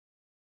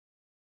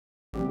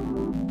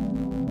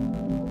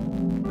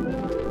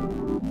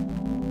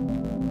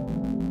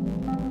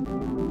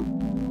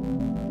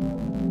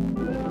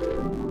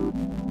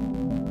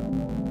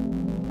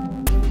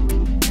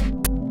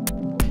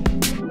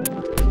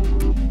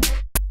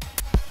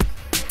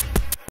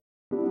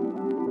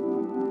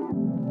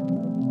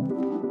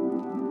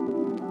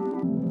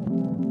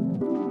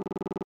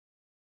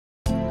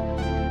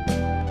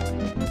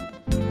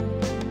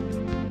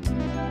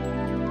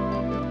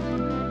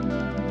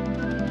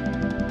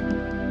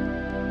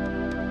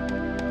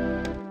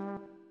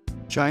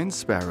Giant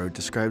Sparrow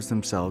describes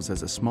themselves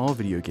as a small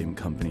video game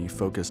company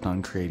focused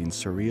on creating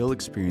surreal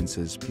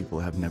experiences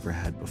people have never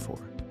had before.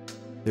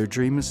 Their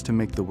dream is to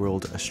make the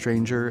world a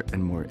stranger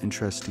and more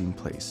interesting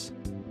place.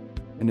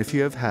 And if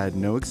you have had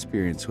no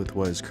experience with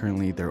what is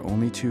currently their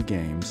only two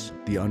games,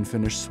 The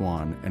Unfinished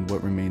Swan and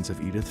What Remains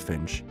of Edith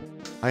Finch,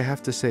 I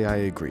have to say I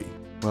agree,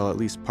 well, at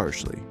least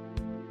partially.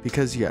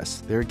 Because yes,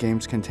 their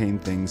games contain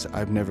things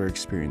I've never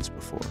experienced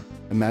before,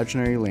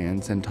 imaginary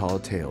lands and tall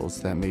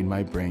tales that made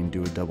my brain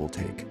do a double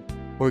take,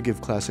 or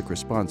give classic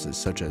responses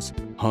such as,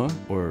 huh,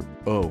 or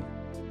oh.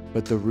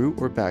 But the root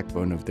or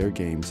backbone of their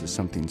games is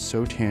something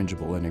so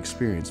tangible and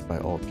experienced by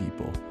all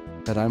people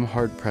that I'm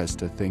hard-pressed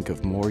to think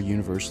of more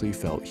universally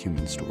felt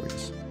human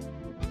stories.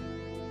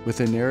 With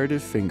a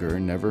narrative finger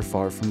never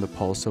far from the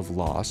pulse of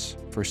loss,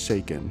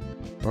 forsaken,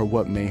 or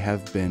what may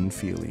have been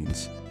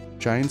feelings,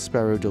 Giant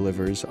Sparrow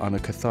delivers on a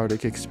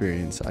cathartic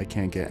experience I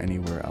can't get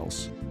anywhere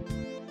else.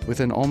 With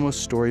an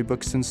almost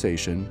storybook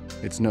sensation,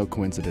 it's no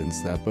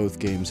coincidence that both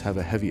games have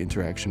a heavy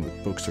interaction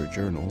with books or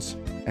journals,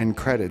 and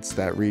credits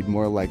that read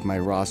more like my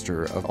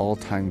roster of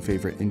all-time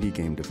favorite indie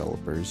game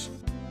developers,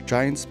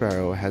 Giant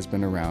Sparrow has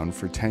been around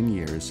for 10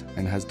 years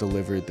and has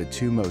delivered the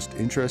two most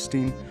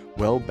interesting,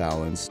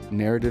 well-balanced,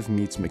 narrative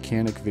meets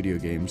mechanic video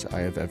games I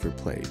have ever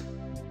played.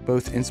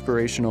 Both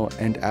inspirational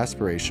and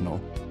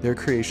aspirational, their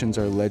creations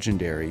are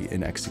legendary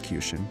in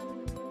execution.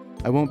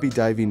 I won't be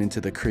diving into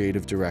the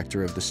creative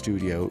director of the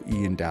studio,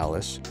 Ian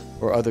Dallas,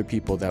 or other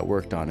people that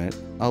worked on it.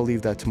 I'll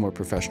leave that to more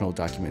professional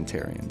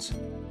documentarians.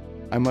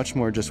 I much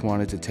more just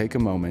wanted to take a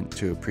moment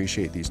to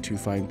appreciate these two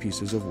fine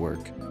pieces of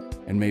work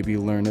and maybe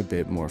learn a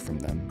bit more from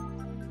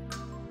them.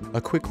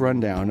 A quick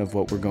rundown of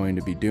what we're going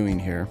to be doing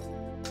here.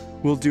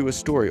 We'll do a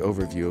story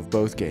overview of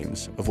both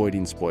games,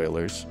 avoiding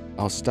spoilers.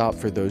 I'll stop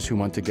for those who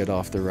want to get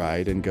off the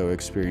ride and go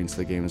experience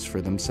the games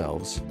for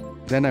themselves.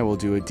 Then I will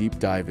do a deep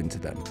dive into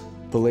them.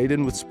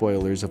 Beladen with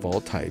spoilers of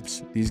all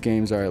types, these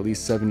games are at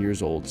least 7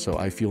 years old, so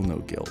I feel no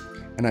guilt.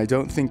 And I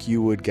don't think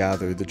you would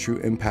gather the true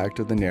impact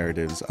of the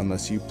narratives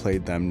unless you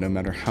played them, no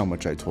matter how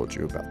much I told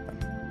you about them.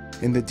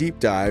 In the deep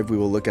dive, we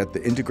will look at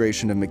the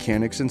integration of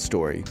mechanics and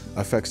story,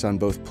 effects on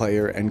both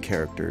player and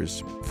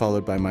characters,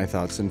 followed by my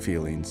thoughts and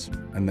feelings,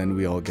 and then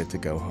we all get to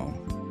go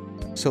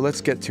home. So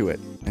let's get to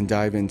it and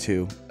dive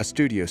into a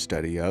studio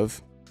study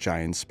of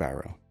Giant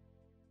Sparrow.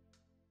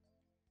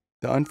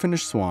 The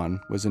Unfinished Swan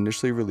was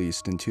initially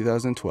released in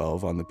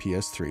 2012 on the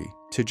PS3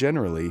 to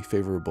generally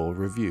favorable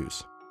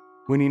reviews,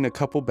 winning a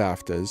couple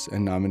BAFTAs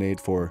and nominated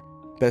for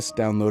Best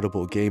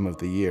Downloadable Game of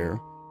the Year,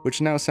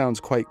 which now sounds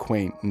quite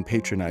quaint and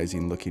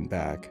patronizing looking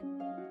back.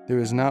 There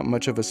is not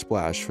much of a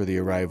splash for the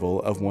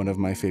arrival of one of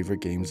my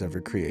favorite games ever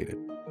created.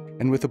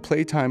 And with a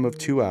playtime of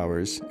 2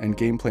 hours and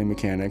gameplay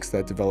mechanics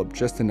that develop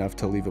just enough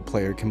to leave a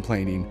player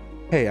complaining,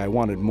 hey, I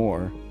wanted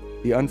more,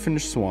 The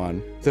Unfinished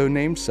Swan, though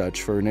named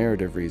such for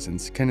narrative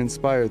reasons, can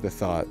inspire the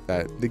thought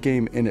that the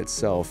game in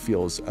itself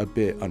feels a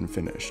bit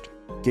unfinished.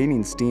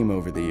 Gaining steam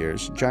over the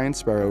years, Giant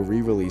Sparrow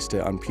re-released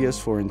it on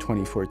PS4 in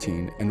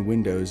 2014 and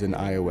Windows and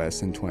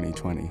iOS in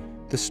 2020.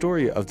 The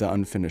story of The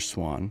Unfinished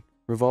Swan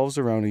revolves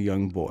around a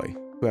young boy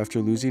who, after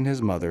losing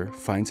his mother,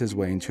 finds his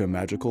way into a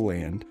magical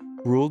land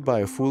ruled by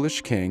a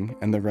foolish king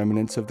and the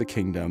remnants of the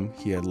kingdom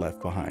he had left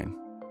behind.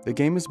 The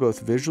game is both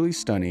visually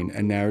stunning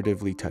and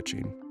narratively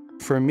touching.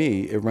 For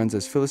me, it runs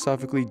as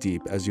philosophically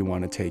deep as you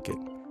want to take it.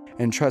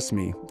 And trust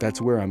me,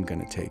 that's where I'm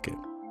going to take it.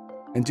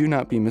 And do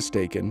not be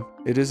mistaken,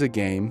 it is a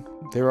game,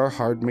 there are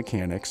hard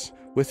mechanics,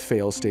 with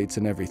fail states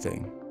and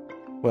everything.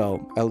 Well,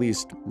 at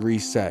least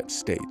reset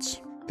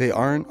states. They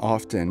aren't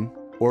often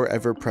or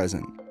ever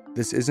present.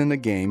 This isn't a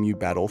game you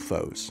battle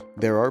foes.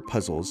 There are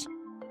puzzles,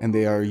 and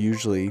they are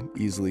usually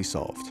easily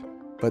solved.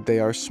 But they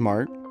are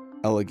smart,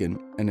 elegant,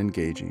 and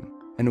engaging.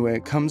 And when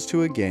it comes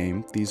to a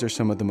game, these are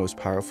some of the most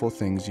powerful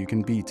things you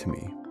can be to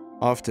me.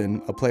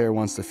 Often, a player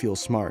wants to feel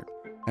smart,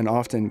 and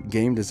often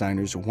game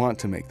designers want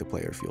to make the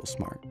player feel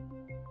smart.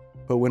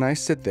 But when I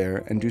sit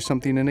there and do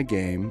something in a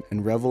game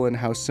and revel in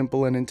how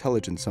simple and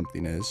intelligent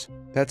something is,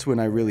 that's when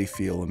I really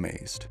feel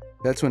amazed.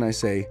 That's when I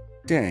say,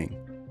 dang,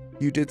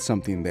 you did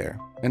something there,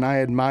 and I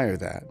admire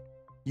that.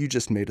 You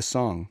just made a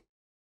song.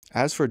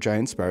 As for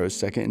Giant Sparrow's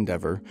second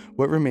endeavor,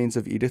 What Remains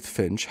of Edith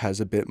Finch has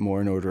a bit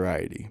more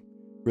notoriety.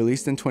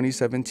 Released in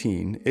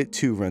 2017, it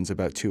too runs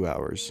about 2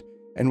 hours,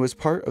 and was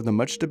part of the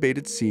much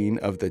debated scene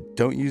of the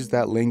don't use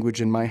that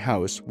language in my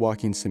house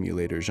walking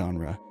simulator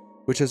genre,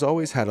 which has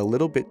always had a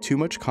little bit too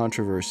much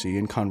controversy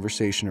and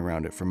conversation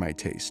around it for my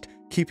taste,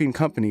 keeping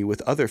company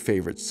with other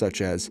favorites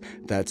such as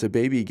That's a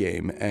Baby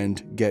Game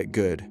and Get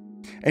Good.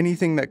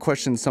 Anything that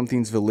questions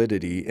something's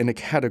validity in a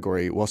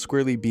category while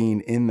squarely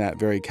being in that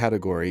very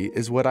category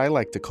is what I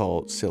like to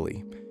call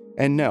silly.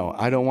 And no,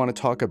 I don't want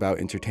to talk about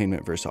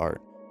entertainment versus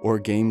art, or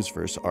games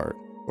versus art,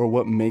 or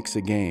what makes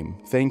a game.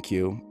 Thank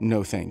you,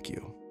 no thank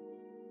you.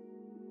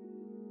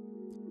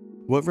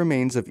 What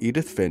Remains of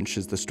Edith Finch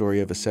is the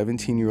story of a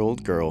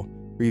 17-year-old girl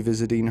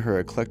revisiting her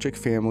eclectic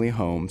family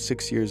home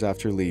 6 years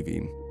after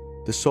leaving,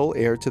 the sole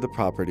heir to the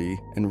property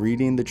and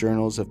reading the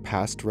journals of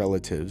past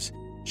relatives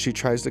She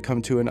tries to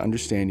come to an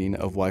understanding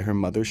of why her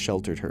mother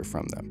sheltered her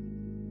from them.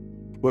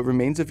 What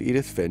Remains of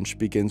Edith Finch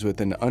begins with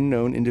an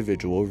unknown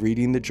individual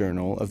reading the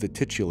journal of the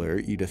titular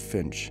Edith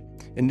Finch.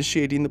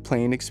 Initiating the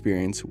playing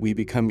experience, we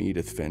become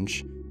Edith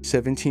Finch,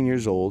 17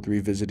 years old,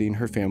 revisiting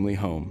her family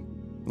home,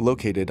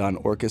 located on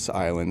Orcas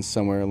Island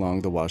somewhere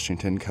along the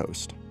Washington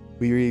coast.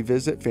 We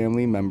revisit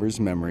family members'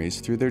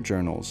 memories through their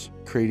journals,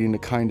 creating a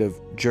kind of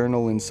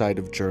journal inside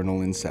of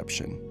journal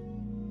inception.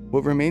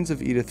 What Remains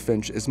of Edith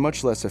Finch is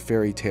much less a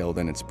fairy tale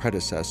than its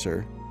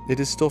predecessor. It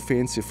is still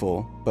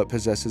fanciful, but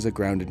possesses a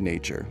grounded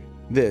nature.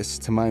 This,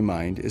 to my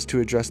mind, is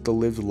to address the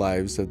lived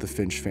lives of the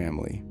Finch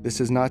family.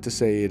 This is not to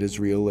say it is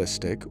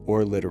realistic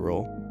or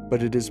literal,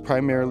 but it is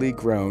primarily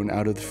grown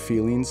out of the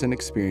feelings and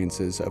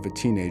experiences of a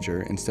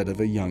teenager instead of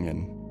a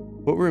youngin'.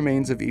 What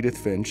Remains of Edith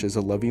Finch is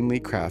a lovingly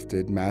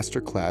crafted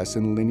masterclass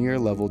in linear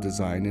level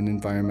design and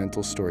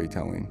environmental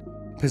storytelling,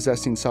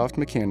 possessing soft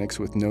mechanics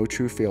with no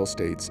true fail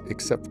states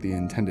except the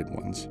intended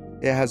ones.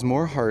 It has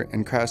more heart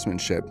and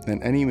craftsmanship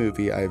than any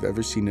movie I have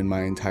ever seen in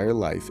my entire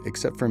life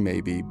except for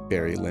maybe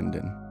Barry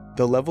Lyndon.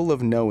 The level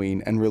of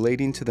knowing and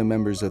relating to the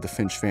members of the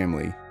Finch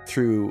family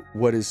through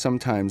what is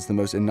sometimes the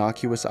most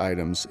innocuous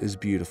items is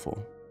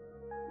beautiful.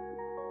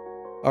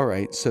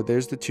 Alright, so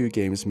there's the two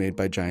games made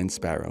by Giant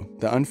Sparrow,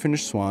 The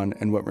Unfinished Swan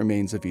and What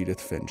Remains of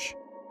Edith Finch.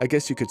 I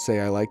guess you could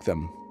say I like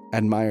them,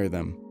 admire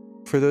them.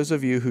 For those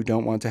of you who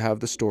don't want to have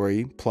the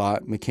story,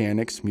 plot,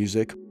 mechanics,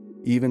 music,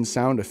 even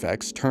sound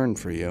effects turn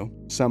for you,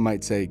 some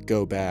might say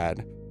go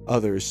bad,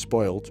 others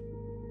spoiled,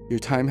 your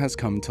time has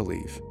come to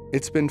leave.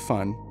 It's been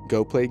fun,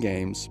 go play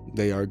games,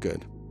 they are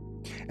good.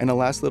 And a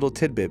last little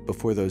tidbit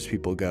before those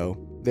people go,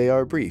 they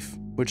are brief,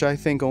 which I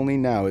think only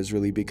now is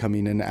really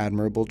becoming an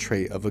admirable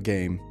trait of a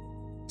game.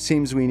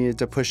 Seems we needed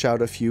to push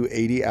out a few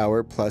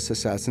 80-hour plus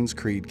Assassin's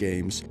Creed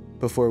games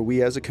before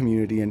we as a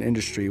community and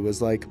industry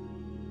was like,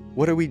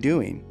 what are we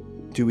doing?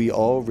 Do we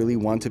all really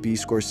want to be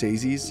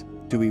Scorsese's?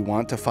 Do we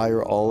want to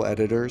fire all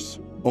editors?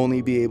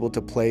 Only be able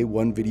to play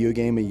one video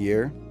game a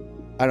year?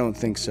 I don't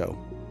think so.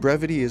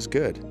 Brevity is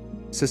good.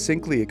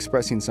 Succinctly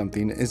expressing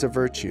something is a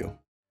virtue,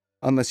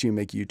 unless you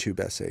make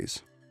YouTube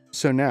essays.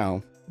 So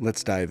now,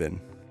 let's dive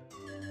in.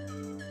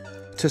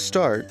 To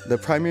start, the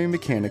primary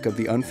mechanic of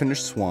The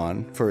Unfinished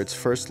Swan, for its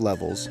first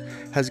levels,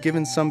 has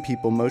given some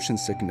people motion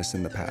sickness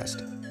in the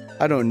past.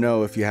 I don't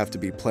know if you have to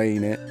be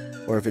playing it,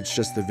 or if it's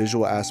just the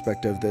visual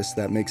aspect of this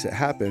that makes it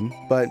happen,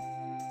 but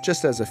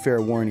just as a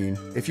fair warning,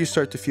 if you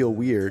start to feel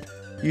weird,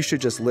 you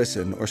should just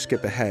listen or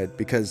skip ahead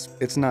because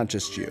it's not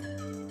just you.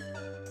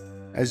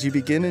 As you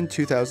begin in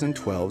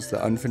 2012's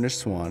The Unfinished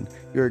Swan,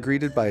 you are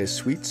greeted by a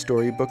sweet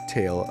storybook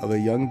tale of a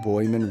young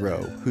boy,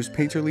 Monroe, whose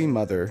painterly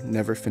mother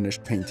never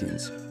finished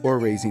paintings, or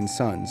raising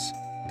sons,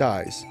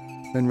 dies.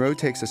 Monroe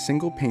takes a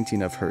single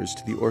painting of hers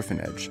to the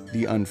orphanage,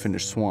 The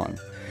Unfinished Swan,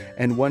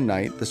 and one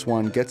night the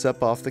swan gets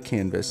up off the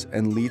canvas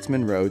and leads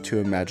Monroe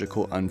to a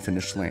magical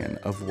unfinished land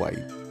of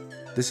white.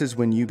 This is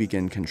when you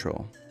begin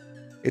control.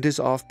 It is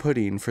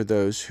off-putting for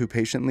those who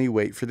patiently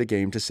wait for the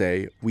game to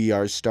say, "We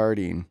are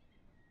starting,"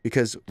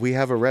 because we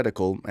have a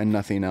reticle and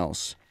nothing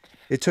else.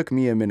 It took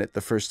me a minute the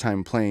first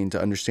time playing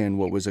to understand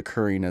what was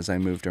occurring as I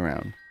moved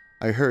around.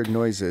 I heard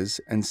noises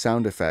and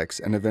sound effects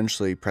and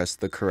eventually pressed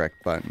the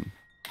correct button.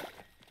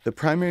 The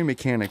primary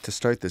mechanic to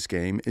start this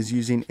game is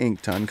using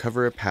ink to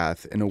uncover a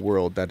path in a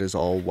world that is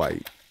all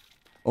white.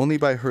 Only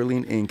by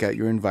hurling ink at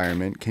your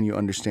environment can you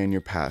understand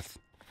your path.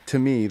 To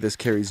me, this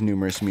carries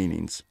numerous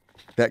meanings.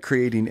 That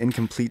creating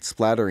incomplete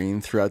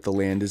splattering throughout the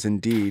land is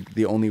indeed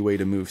the only way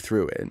to move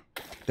through it.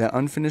 That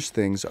unfinished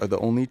things are the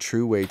only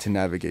true way to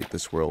navigate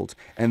this world,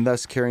 and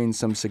thus carrying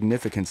some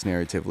significance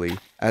narratively.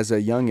 As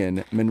a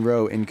youngin',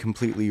 Monroe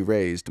incompletely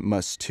raised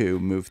must too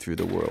move through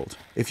the world.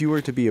 If you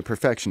were to be a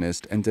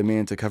perfectionist and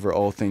demand to cover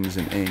all things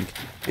in ink,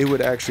 it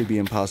would actually be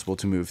impossible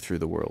to move through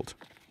the world.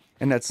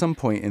 And at some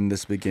point in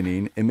this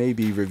beginning, it may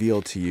be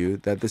revealed to you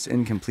that this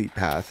incomplete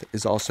path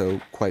is also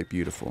quite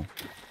beautiful.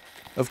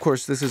 Of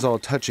course, this is all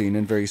touching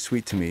and very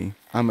sweet to me.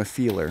 I'm a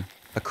feeler,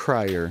 a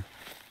crier,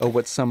 a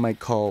what some might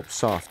call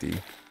softie.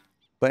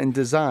 But in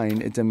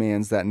design, it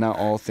demands that not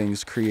all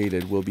things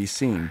created will be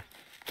seen.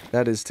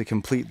 That is, to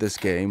complete this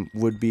game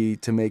would be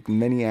to make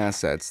many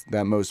assets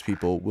that most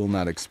people will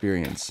not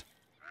experience.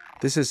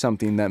 This is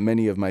something that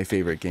many of my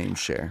favorite games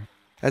share.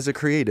 As a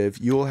creative,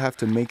 you will have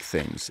to make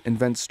things,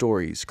 invent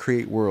stories,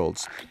 create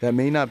worlds that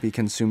may not be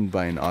consumed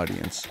by an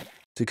audience.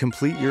 To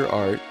complete your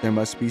art, there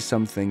must be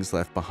some things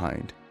left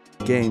behind.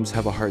 Games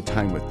have a hard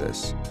time with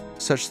this.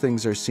 Such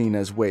things are seen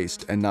as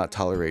waste and not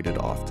tolerated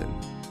often.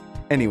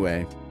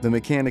 Anyway, the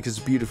mechanic is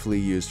beautifully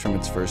used from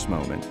its first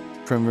moment.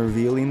 From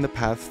revealing the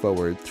path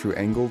forward through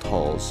angled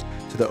halls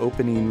to the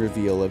opening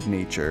reveal of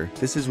nature,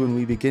 this is when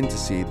we begin to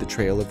see the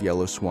trail of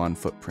yellow swan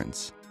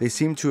footprints. They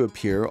seem to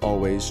appear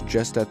always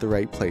just at the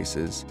right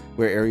places,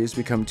 where areas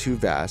become too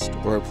vast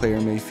or a player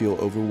may feel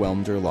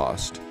overwhelmed or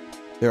lost.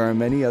 There are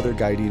many other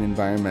guiding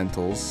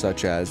environmentals,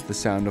 such as the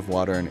sound of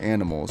water and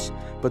animals,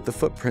 but the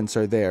footprints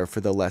are there for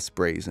the less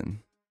brazen.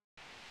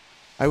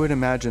 I would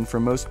imagine for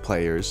most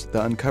players,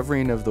 the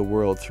uncovering of the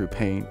world through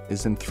paint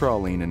is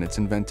enthralling in its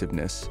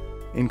inventiveness.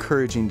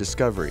 encouraging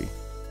discovery.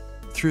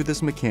 Through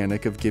this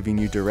mechanic of giving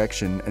you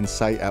direction and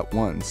sight at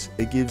once,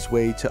 it gives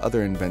way to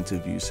other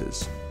inventive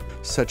uses,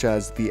 such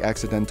as the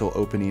accidental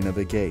opening of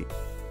a gate,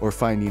 or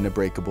finding a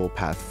breakable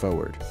path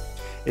forward.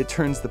 It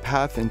turns the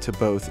path into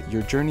both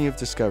your journey of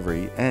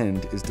discovery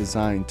and is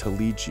designed to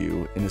lead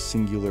you in a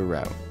singular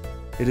route.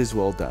 It is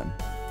well done.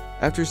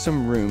 After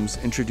some rooms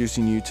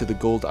introducing you to the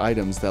gold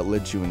items that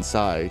led you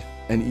inside,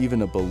 and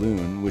even a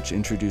balloon which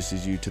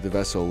introduces you to the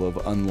vessel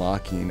of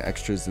unlocking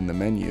extras in the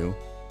menu,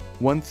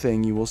 one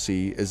thing you will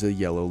see is a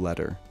yellow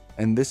letter,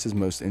 and this is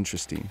most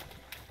interesting.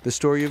 The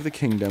story of the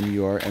kingdom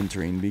you are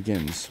entering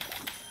begins.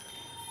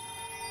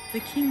 The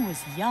king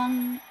was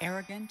young,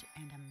 arrogant,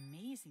 and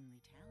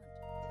amazingly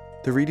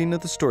talented. The reading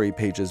of the story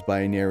pages by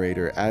a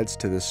narrator adds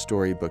to this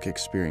storybook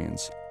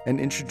experience and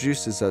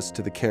introduces us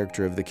to the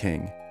character of the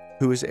king,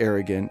 who is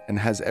arrogant and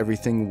has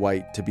everything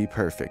white to be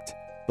perfect,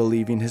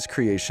 believing his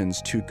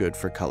creations too good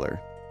for color.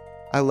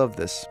 I love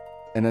this,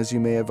 and as you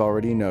may have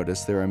already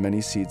noticed, there are many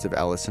seeds of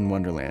Alice in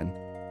Wonderland.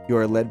 You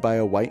are led by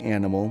a white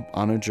animal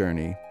on a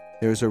journey.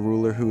 There is a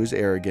ruler who is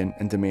arrogant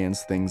and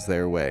demands things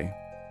their way.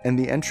 And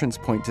the entrance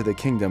point to the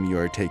kingdom you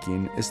are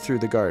taking is through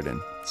the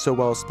garden. So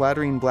while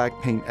splattering black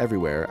paint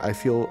everywhere, I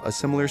feel a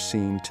similar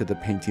scene to the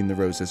painting the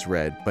roses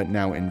red, but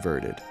now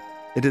inverted.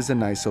 It is a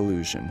nice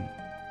illusion.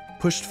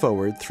 Pushed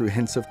forward through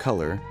hints of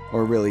color,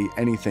 or really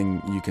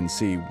anything you can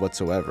see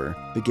whatsoever,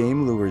 the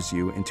game lures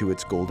you into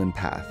its golden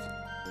path.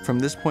 From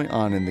this point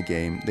on in the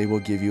game, they will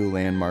give you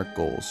landmark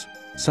goals,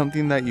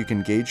 something that you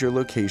can gauge your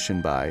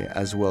location by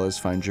as well as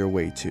find your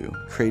way to,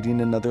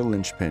 creating another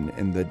linchpin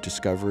in the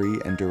discovery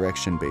and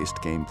direction-based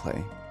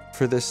gameplay.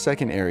 For this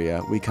second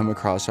area, we come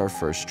across our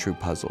first true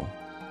puzzle.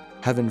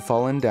 Having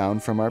fallen down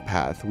from our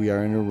path, we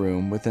are in a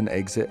room with an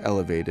exit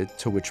elevated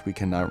to which we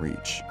cannot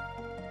reach.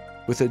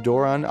 With a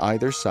door on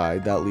either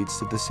side that leads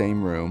to the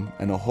same room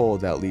and a hole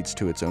that leads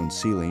to its own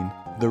ceiling,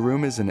 the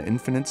room is an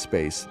infinite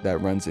space that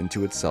runs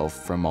into itself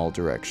from all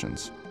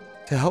directions.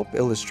 To help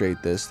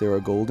illustrate this, there are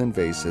golden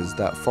vases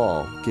that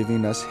fall,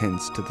 giving us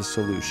hints to the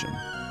solution.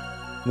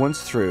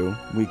 Once through,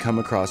 we come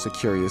across a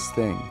curious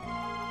thing.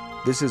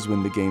 This is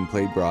when the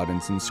gameplay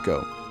broadens in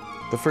scope.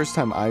 The first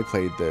time I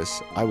played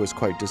this, I was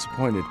quite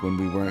disappointed when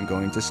we weren't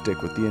going to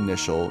stick with the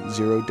initial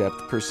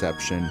zero-depth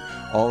perception,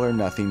 all or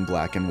nothing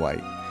black and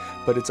white.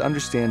 But it's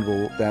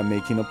understandable that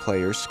making a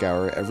player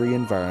scour every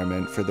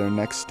environment for their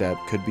next step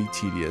could be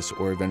tedious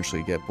or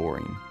eventually get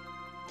boring.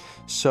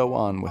 So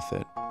on with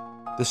it.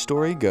 The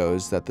story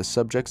goes that the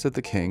subjects of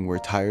the king were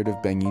tired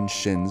of banging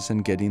shins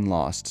and getting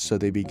lost, so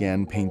they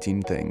began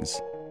painting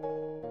things.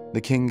 The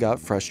king got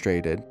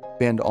frustrated,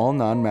 banned all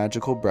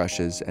non-magical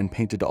brushes, and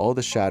painted all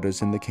the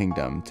shadows in the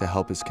kingdom to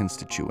help his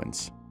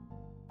constituents.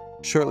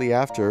 Shortly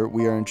after,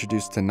 we are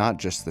introduced to not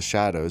just the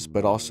shadows,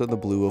 but also the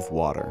blue of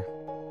water,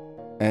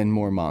 and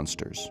more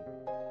monsters.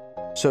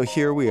 So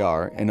here we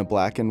are in a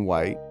black and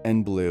white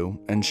and blue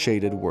and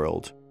shaded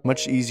world.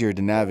 Much easier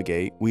to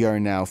navigate, we are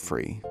now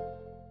free.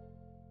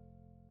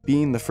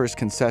 Being the first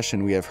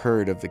concession we have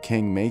heard of the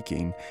king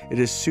making, it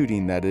is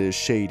suiting that it is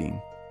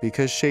shading,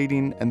 because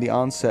shading and the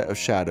onset of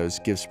shadows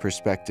gives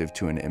perspective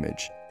to an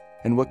image.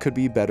 And what could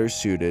be better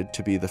suited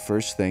to be the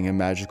first thing a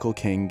magical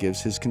king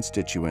gives his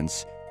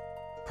constituents,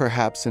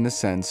 perhaps in a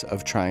sense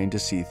of trying to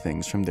see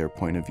things from their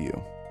point of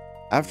view.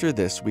 After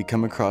this, we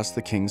come across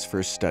the king's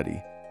first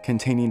study,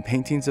 containing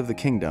paintings of the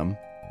kingdom,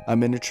 a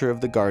miniature of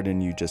the garden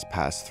you just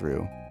passed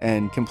through,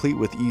 and complete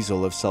with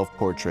easel of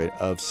self-portrait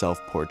of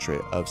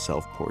self-portrait of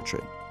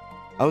self-portrait.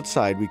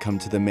 Outside, we come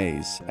to the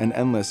maze, an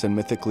endless and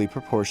mythically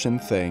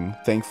proportioned thing.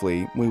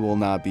 Thankfully, we will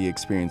not be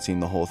experiencing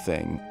the whole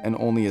thing, and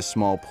only a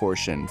small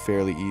portion,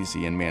 fairly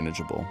easy and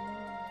manageable.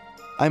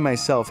 I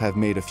myself have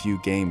made a few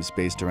games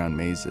based around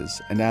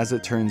mazes, and as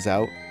it turns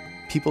out,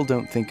 people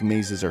don't think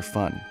mazes are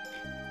fun.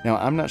 Now,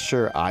 I'm not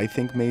sure I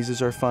think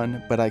mazes are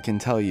fun, but I can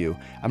tell you,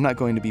 I'm not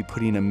going to be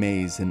putting a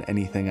maze in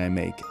anything I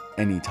make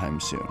anytime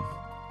soon.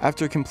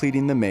 After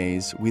completing the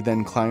maze, we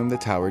then climb the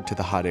tower to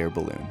the hot air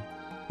balloon.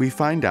 We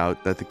find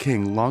out that the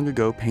king long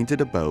ago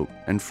painted a boat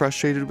and,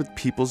 frustrated with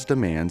people's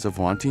demands of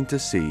wanting to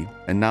see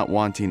and not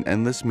wanting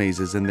endless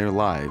mazes in their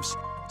lives,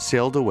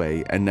 sailed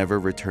away and never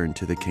returned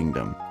to the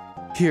kingdom.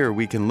 Here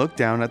we can look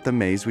down at the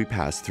maze we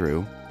passed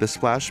through, the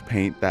splash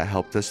paint that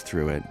helped us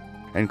through it,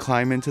 and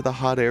climb into the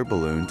hot air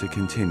balloon to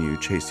continue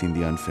chasing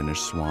the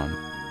unfinished Swan.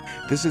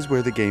 This is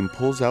where the game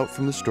pulls out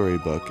from the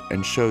storybook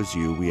and shows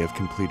you we have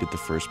completed the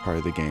first part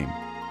of the game,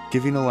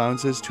 giving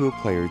allowances to a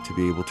player to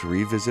be able to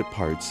revisit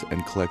parts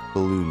and collect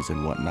balloons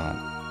and whatnot.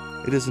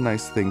 It is a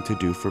nice thing to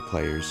do for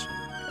players,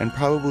 and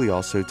probably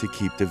also to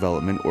keep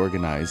development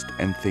organized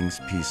and things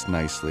pieced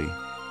nicely.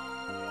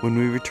 When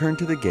we return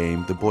to the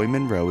game, the boy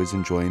Monroe is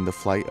enjoying the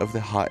flight of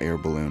the hot air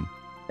balloon,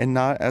 and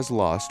not as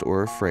lost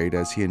or afraid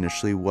as he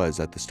initially was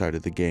at the start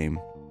of the game.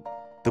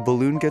 The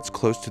balloon gets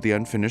close to the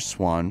unfinished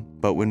Swan,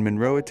 but when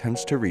Monroe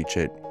attempts to reach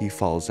it, he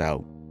falls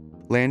out,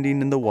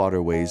 landing in the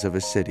waterways of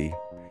a city.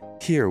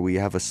 Here we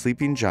have a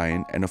sleeping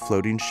giant and a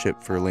floating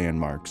ship for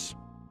landmarks.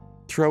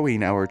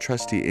 Throwing our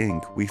trusty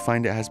ink, we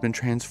find it has been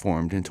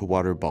transformed into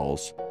water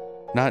balls.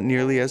 Not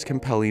nearly as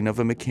compelling of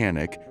a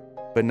mechanic,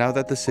 but now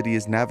that the city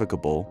is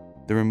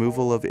navigable, the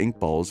removal of ink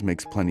balls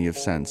makes plenty of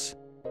sense.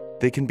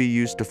 They can be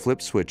used to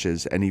flip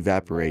switches and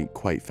evaporate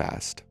quite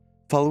fast.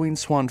 Following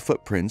Swan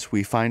footprints,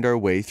 we find our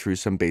way through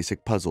some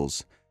basic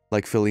puzzles,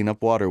 like filling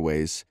up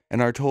waterways,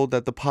 and are told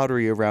that the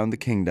pottery around the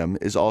kingdom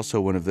is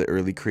also one of the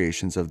early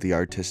creations of the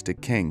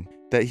artistic king,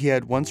 that he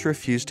had once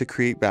refused to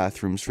create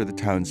bathrooms for the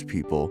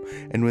townspeople,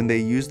 and when they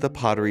used the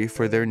pottery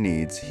for their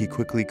needs, he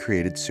quickly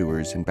created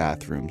sewers and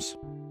bathrooms.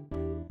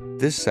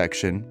 This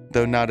section,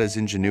 though not as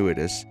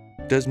ingenuitous,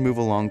 does move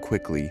along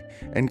quickly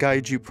and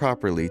guide you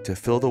properly to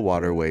fill the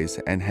waterways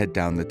and head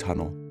down the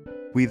tunnel.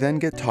 We then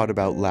get taught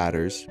about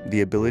ladders,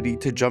 the ability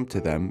to jump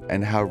to them,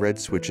 and how red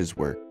switches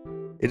work.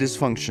 It is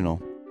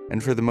functional,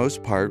 and for the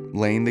most part,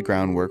 laying the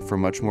groundwork for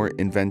much more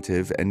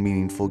inventive and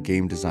meaningful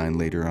game design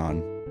later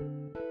on.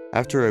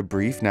 After a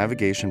brief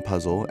navigation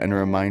puzzle and a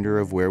reminder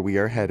of where we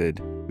are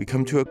headed, we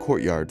come to a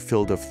courtyard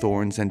filled of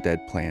thorns and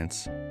dead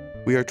plants.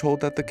 We are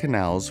told that the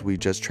canals we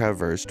just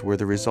traversed were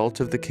the result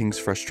of the king's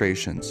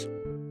frustrations,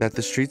 that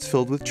the streets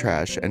filled with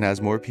trash, and as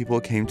more people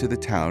came to the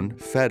town,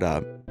 fed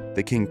up,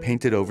 the king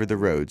painted over the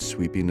roads,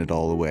 sweeping it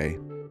all away.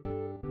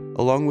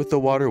 Along with the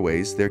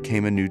waterways, there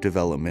came a new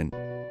development,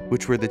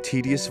 which were the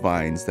tedious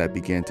vines that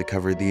began to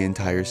cover the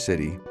entire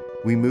city.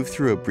 We move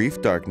through a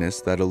brief darkness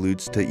that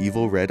alludes to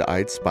evil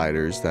red-eyed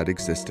spiders that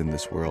exist in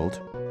this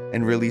world,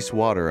 and release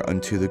water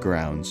unto the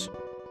grounds.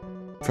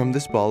 From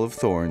this ball of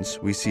thorns,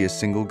 we see a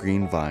single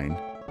green vine,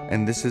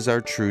 and this is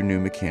our true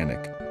new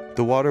mechanic.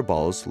 The water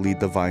balls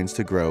lead the vines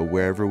to grow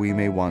wherever we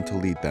may want to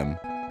lead them,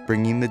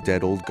 bringing the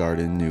dead old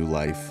garden new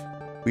life.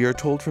 We are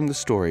told from the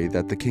story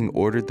that the king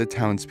ordered the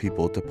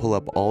townspeople to pull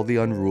up all the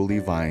unruly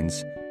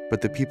vines,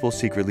 but the people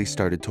secretly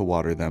started to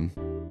water them.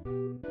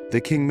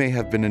 The king may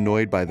have been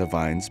annoyed by the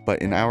vines,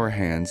 but in our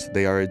hands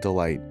they are a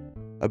delight,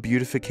 a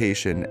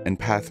beautification and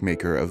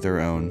pathmaker of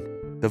their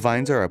own. The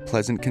vines are a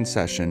pleasant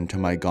concession to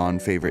my gone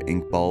favorite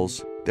ink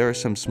balls. There are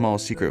some small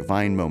secret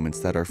vine moments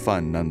that are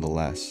fun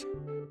nonetheless.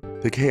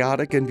 The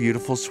chaotic and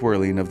beautiful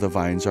swirling of the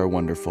vines are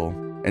wonderful,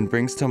 and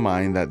brings to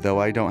mind that though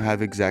I don't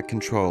have exact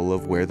control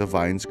of where the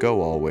vines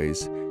go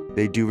always,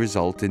 they do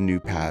result in new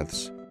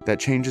paths. That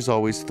change is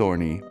always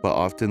thorny, but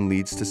often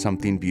leads to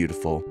something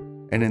beautiful,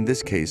 and in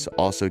this case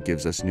also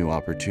gives us new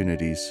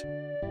opportunities.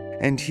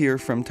 And here,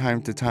 from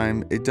time to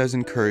time, it does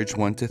encourage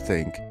one to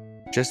think,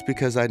 just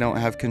because I don't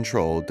have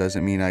control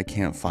doesn't mean I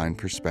can't find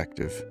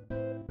perspective.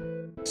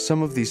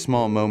 Some of these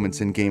small moments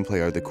in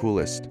gameplay are the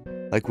coolest,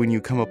 like when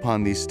you come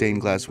upon these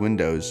stained glass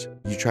windows,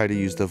 you try to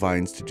use the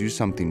vines to do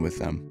something with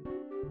them.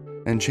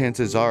 And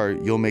chances are,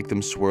 you'll make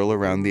them swirl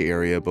around the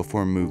area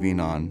before moving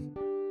on.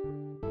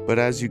 But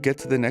as you get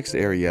to the next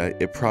area,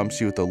 it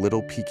prompts you with a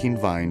little peeking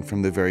vine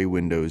from the very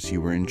windows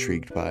you were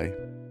intrigued by.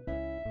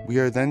 We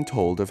are then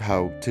told of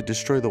how, to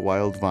destroy the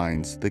wild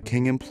vines, the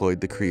king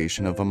employed the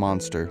creation of a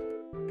monster.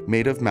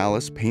 Made of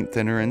malice, paint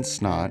thinner, and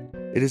snot,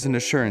 it is an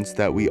assurance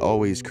that we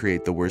always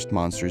create the worst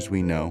monsters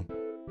we know,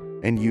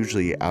 and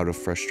usually out of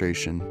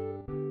frustration.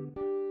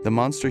 The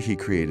monster he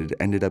created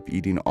ended up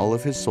eating all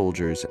of his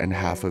soldiers and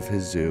half of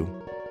his zoo,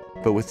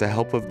 but with the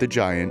help of the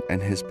giant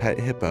and his pet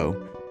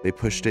hippo, they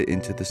pushed it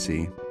into the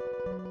sea.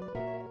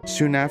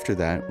 Soon after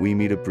that, we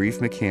meet a brief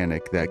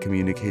mechanic that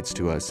communicates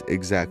to us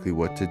exactly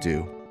what to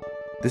do.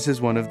 This is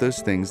one of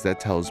those things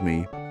that tells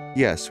me,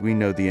 yes, we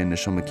know the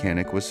initial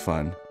mechanic was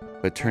fun,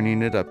 but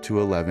turning it up to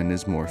 11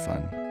 is more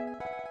fun.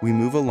 We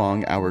move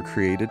along our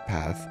created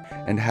path,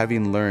 and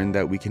having learned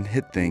that we can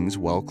hit things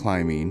while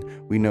climbing,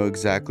 we know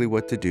exactly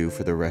what to do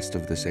for the rest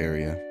of this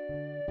area.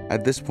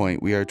 At this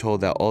point, we are told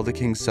that all the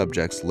king's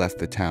subjects left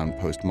the town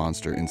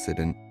post-monster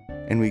incident,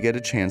 and we get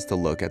a chance to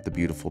look at the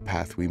beautiful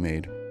path we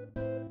made.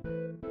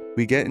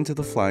 We get into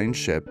the flying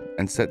ship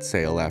and set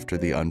sail after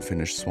the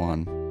unfinished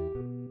Swan.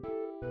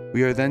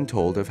 We are then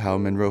told of how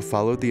Monroe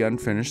followed the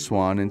unfinished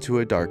Swan into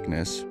a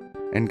darkness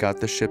and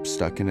got the ship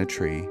stuck in a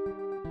tree.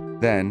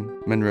 Then,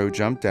 Monroe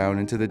jumped down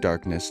into the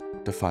darkness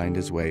to find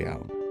his way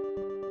out.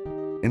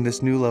 In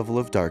this new level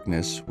of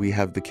darkness, we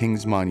have the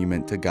King's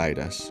Monument to guide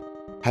us.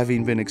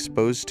 Having been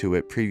exposed to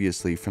it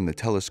previously from the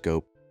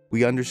telescope,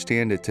 we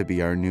understand it to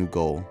be our new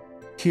goal.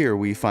 Here,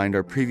 we find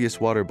our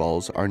previous water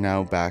balls are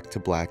now back to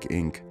black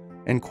ink,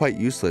 and quite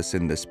useless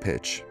in this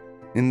pitch.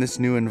 In this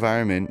new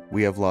environment,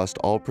 we have lost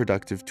all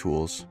productive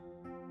tools.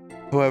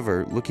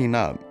 However, looking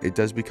up, it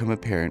does become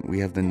apparent we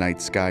have the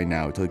night sky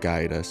now to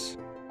guide us.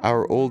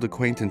 Our old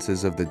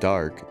acquaintances of the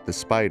dark, the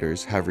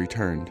spiders, have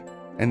returned,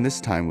 and this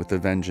time with a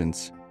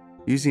vengeance.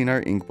 Using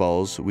our ink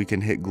balls, we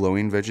can hit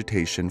glowing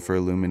vegetation for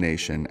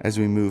illumination as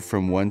we move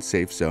from one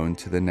safe zone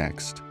to the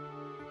next.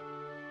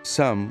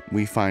 Some,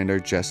 we find, are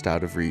just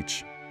out of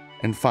reach,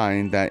 and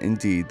find that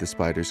indeed the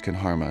spiders can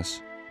harm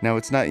us. Now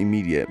it's not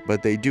immediate,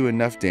 but they do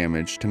enough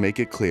damage to make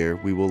it clear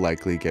we will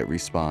likely get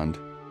respawned.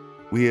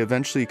 We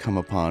eventually come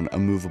upon a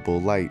movable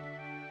light,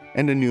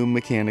 and a new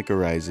mechanic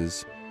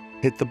arises.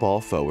 Hit the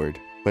ball forward,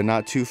 but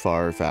not too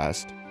far or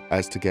fast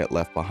as to get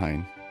left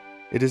behind.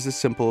 It is a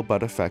simple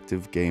but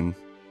effective game.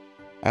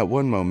 At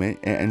one moment,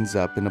 it ends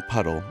up in a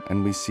puddle,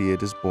 and we see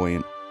it is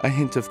buoyant a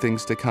hint of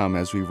things to come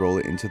as we roll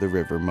it into the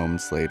river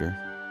moments later.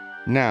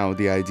 Now,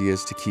 the idea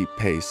is to keep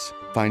pace,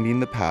 finding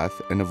the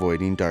path and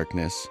avoiding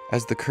darkness,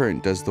 as the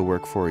current does the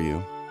work for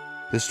you.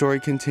 The story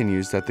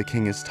continues that the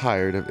king is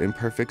tired of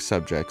imperfect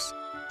subjects,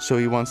 so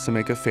he wants to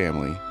make a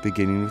family,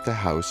 beginning with a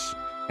house,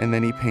 and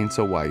then he paints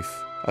a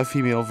wife, a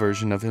female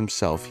version of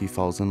himself he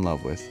falls in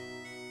love with.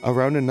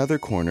 Around another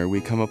corner,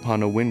 we come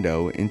upon a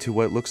window into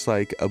what looks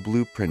like a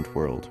blueprint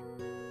world,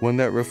 one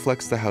that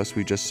reflects the house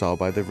we just saw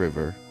by the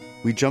river.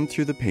 We jump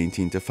through the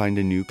painting to find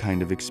a new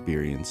kind of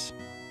experience,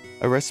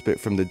 a respite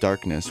from the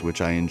darkness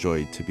which I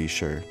enjoyed, to be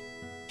sure.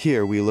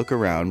 Here we look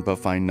around but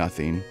find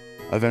nothing,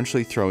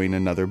 eventually throwing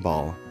another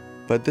ball,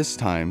 but this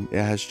time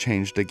it has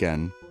changed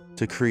again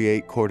to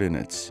create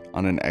coordinates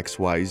on an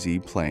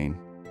XYZ plane.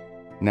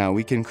 Now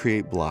we can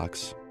create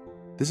blocks.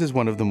 This is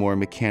one of the more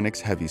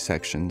mechanics-heavy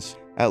sections,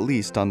 at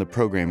least on the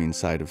programming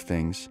side of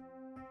things.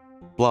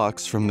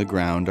 Blocks from the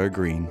ground are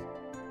green.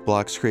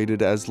 Blocks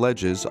created as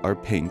ledges are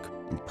pink,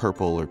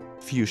 purple, or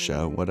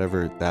fuchsia,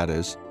 whatever that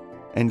is,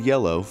 and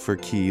yellow for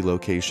key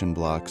location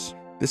blocks.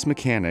 This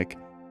mechanic,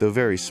 though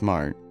very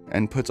smart,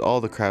 and puts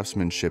all the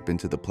craftsmanship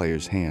into the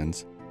player's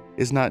hands,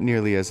 is not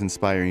nearly as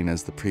inspiring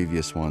as the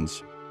previous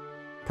ones.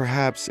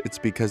 Perhaps it's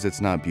because it's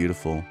not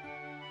beautiful.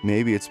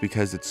 Maybe it's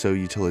because it's so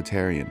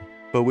utilitarian.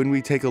 But when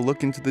we take a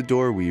look into the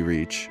door we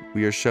reach,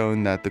 we are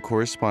shown that the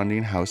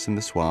corresponding house in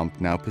the swamp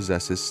now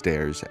possesses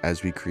stairs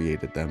as we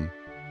created them.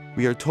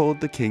 We are told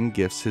the king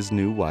gifts his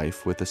new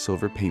wife with a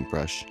silver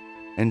paintbrush,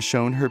 and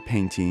shown her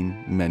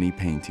painting many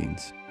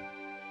paintings.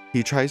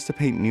 He tries to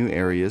paint new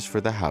areas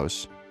for the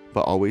house,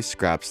 but always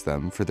scraps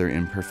them for their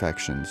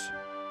imperfections.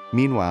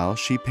 Meanwhile,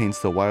 she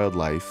paints the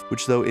wildlife,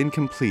 which though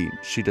incomplete,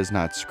 she does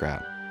not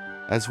scrap,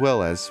 as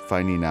well as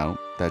finding out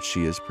that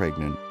she is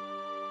pregnant.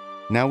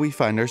 Now we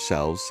find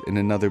ourselves in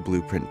another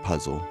blueprint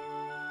puzzle.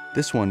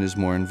 This one is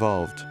more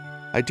involved.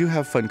 I do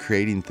have fun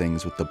creating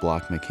things with the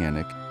block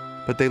mechanic,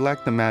 but they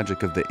lack the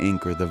magic of the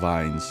ink or the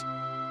vines.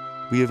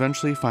 We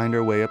eventually find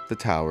our way up the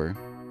tower,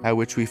 at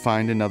which we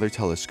find another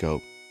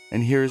telescope,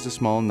 and here is a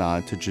small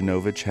nod to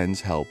Genova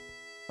Chen's help,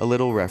 a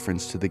little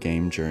reference to the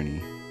game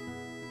Journey.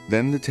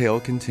 Then the tale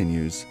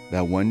continues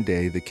that one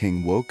day the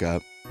king woke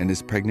up and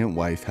his pregnant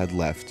wife had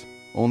left,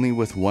 only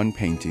with one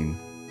painting,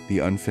 the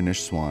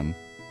unfinished Swan,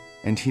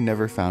 and he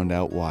never found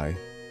out why.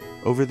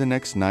 Over the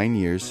next 9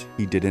 years,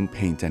 he didn't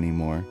paint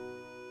anymore.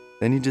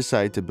 Then he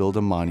decided to build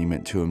a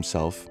monument to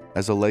himself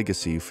as a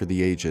legacy for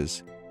the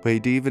ages, but he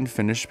didn't even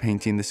finish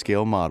painting the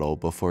scale model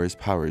before his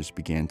powers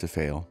began to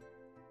fail.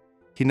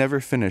 He never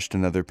finished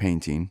another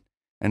painting,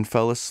 and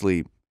fell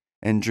asleep,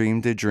 and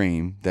dreamed a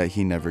dream that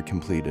he never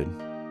completed.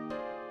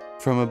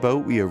 From a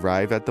boat we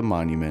arrive at the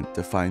monument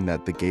to find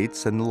that the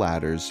gates and the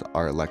ladders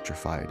are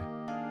electrified.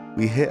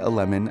 We hit a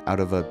lemon out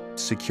of a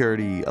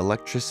security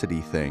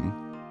electricity thing,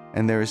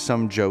 and there is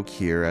some joke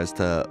here as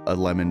to a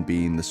lemon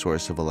being the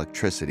source of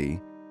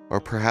electricity, or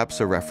perhaps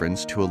a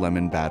reference to a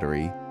lemon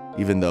battery,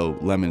 even though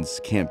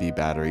lemons can't be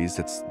batteries.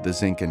 It's the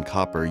zinc and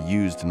copper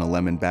used in a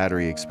lemon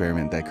battery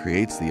experiment that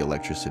creates the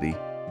electricity.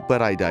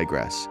 But I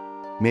digress.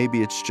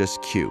 Maybe it's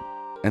just cute,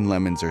 and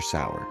lemons are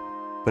sour.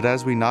 But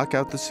as we knock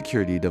out the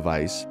security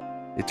device,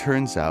 it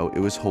turns out it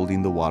was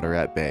holding the water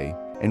at bay,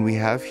 and we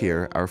have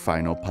here our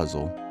final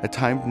puzzle, a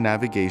timed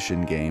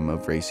navigation game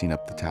of racing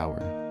up the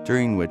tower,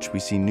 during which we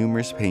see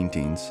numerous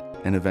paintings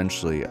and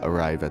eventually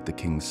arrive at the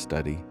king's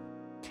study.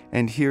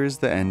 And here is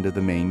the end of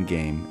the main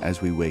game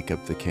as we wake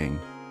up the king,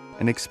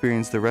 and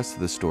experience the rest of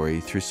the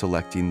story through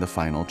selecting the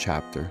final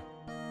chapter.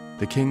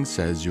 The king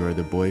says you are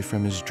the boy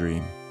from his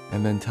dream,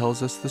 and then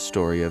tells us the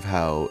story of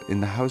how, in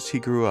the house he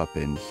grew up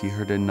in, he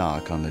heard a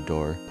knock on the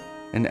door,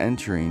 and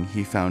entering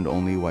he found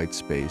only white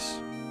space.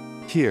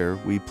 Here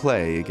we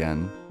play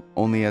again,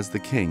 only as the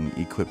king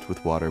equipped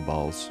with water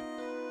balls.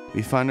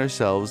 We find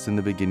ourselves in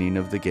the beginning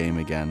of the game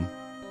again.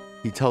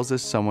 He tells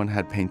us someone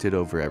had painted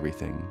over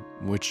everything,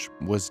 which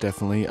was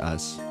definitely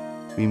us.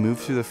 We move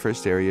through the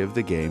first area of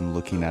the game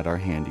looking at our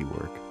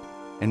handiwork,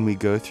 and we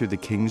go through the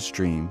king's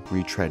dream,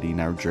 retreading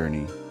our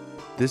journey.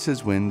 This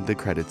is when the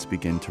credits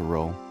begin to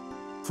roll.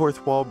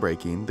 Fourth wall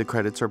breaking, the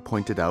credits are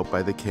pointed out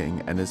by the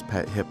king and his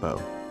pet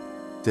hippo.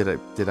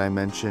 Did I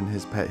mention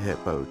his pet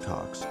hippo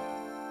talks?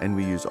 And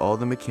we use all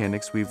the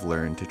mechanics we've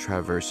learned to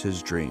traverse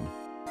his dream.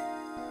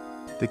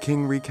 The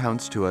king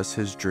recounts to us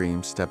his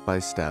dream step by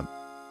step,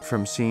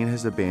 from seeing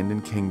his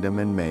abandoned kingdom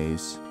and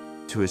maze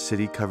to a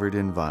city covered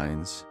in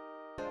vines.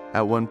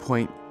 At one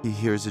point, he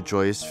hears a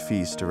joyous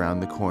feast around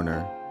the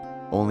corner,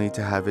 only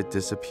to have it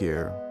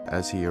disappear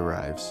as he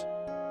arrives.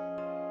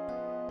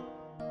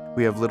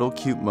 We have little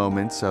cute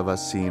moments of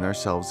us seeing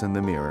ourselves in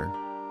the mirror,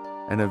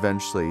 and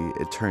eventually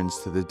it turns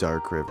to the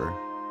dark river.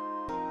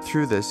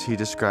 Through this, he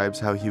describes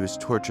how he was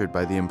tortured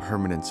by the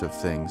impermanence of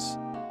things,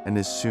 and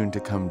his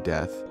soon-to-come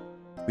death.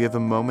 We have a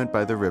moment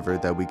by the river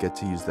that we get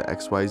to use the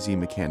XYZ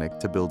mechanic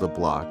to build a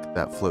block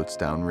that floats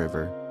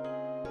downriver.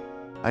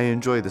 I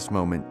enjoy this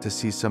moment to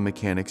see some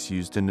mechanics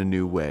used in a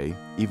new way,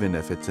 even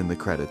if it's in the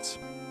credits.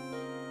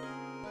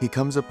 He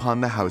comes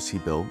upon the house he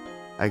built,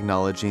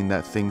 acknowledging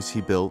that things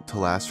he built to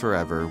last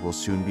forever will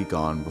soon be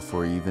gone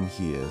before even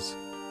he is.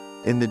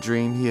 In the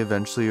dream, he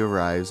eventually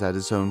arrives at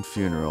his own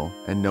funeral,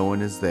 and no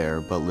one is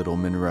there but little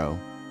Monroe.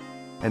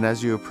 And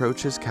as you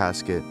approach his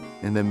casket,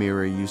 in the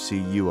mirror you see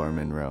you are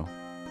Monroe.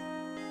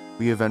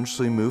 We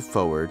eventually move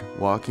forward,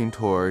 walking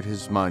toward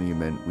his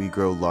monument. We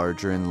grow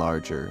larger and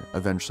larger,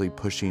 eventually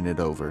pushing it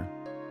over.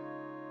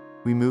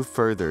 We move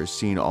further,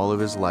 seeing all of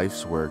his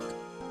life's work.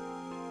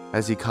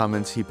 As he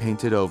comments, he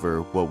painted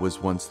over what was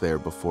once there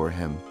before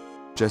him,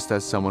 just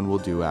as someone will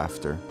do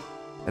after.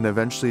 And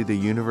eventually the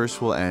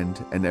universe will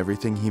end and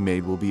everything he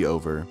made will be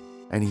over,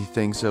 and he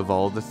thinks of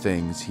all the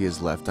things he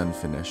has left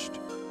unfinished,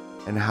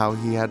 and how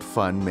he had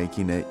fun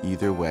making it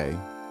either way,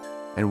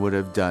 and would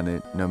have done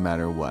it no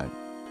matter what.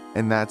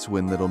 And that's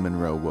when little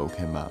Monroe woke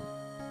him up.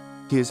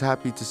 He is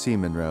happy to see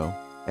Monroe,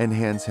 and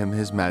hands him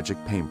his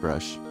magic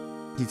paintbrush.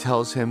 He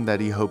tells him that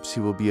he hopes he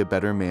will be a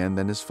better man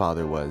than his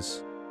father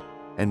was,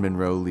 and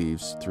Monroe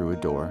leaves through a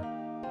door.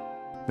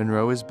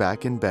 Monroe is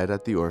back in bed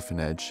at the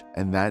orphanage,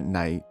 and that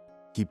night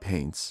he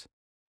paints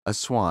a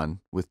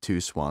swan with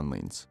 2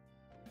 swanlings.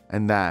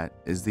 And that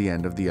is the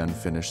end of the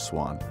unfinished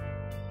Swan.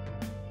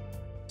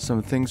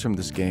 Some things from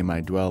this game I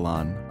dwell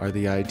on are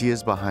the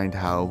ideas behind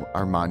how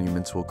our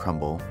monuments will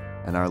crumble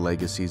and our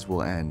legacies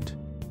will end.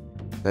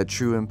 That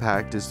true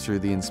impact is through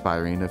the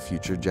inspiring of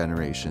future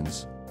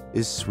generations,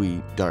 is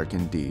sweet, dark,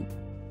 and deep.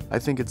 I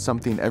think it's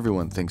something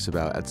everyone thinks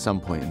about at some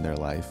point in their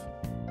life,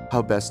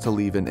 how best to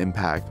leave an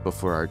impact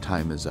before our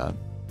time is up.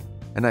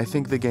 And I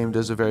think the game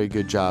does a very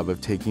good job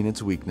of taking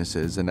its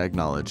weaknesses and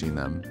acknowledging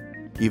them,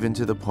 even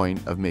to the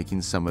point of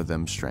making some of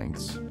them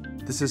strengths.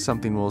 This is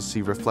something we'll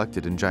see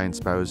reflected in Giant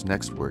Sparrow's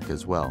next work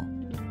as well,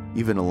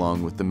 even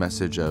along with the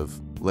message of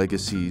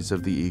legacies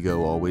of the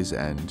ego always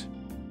end,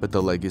 but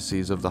the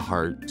legacies of the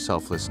heart,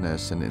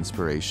 selflessness, and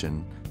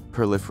inspiration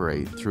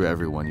proliferate through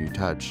everyone you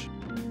touch.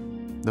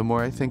 The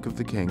more I think of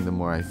the king, the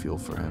more I feel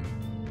for him.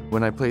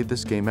 When I played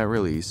this game at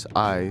release,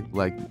 I,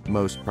 like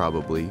most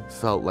probably,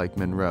 felt like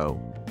Monroe,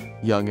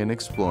 young and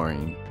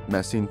exploring,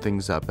 messing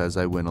things up as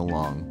I went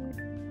along.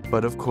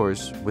 But of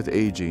course, with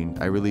aging,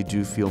 I really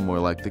do feel more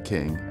like the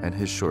king and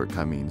his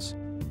shortcomings,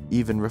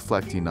 even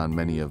reflecting on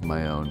many of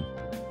my own.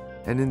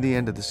 And in the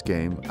end of this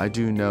game, I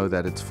do know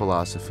that its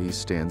philosophy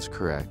stands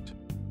correct,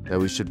 that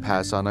we should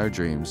pass on our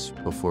dreams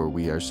before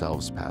we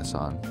ourselves pass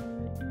on.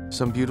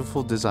 Some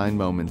beautiful design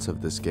moments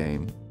of this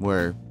game,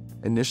 where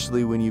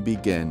initially when you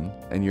begin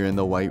and you're in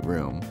the white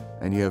room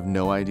and you have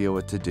no idea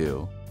what to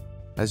do,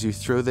 as you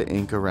throw the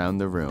ink around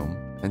the room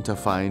and to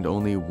find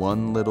only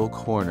one little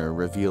corner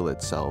reveal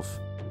itself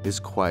is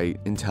quite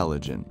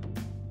intelligent.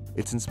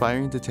 It's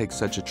inspiring to take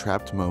such a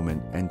trapped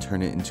moment and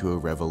turn it into a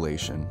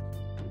revelation.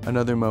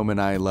 Another moment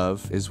I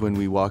love is when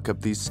we walk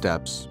up these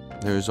steps,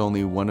 there is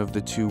only one of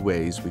the 2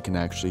 ways we can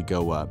actually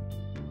go up.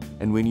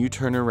 And when you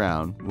turn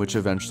around, which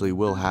eventually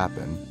will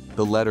happen,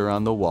 the letter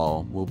on the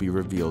wall will be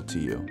revealed to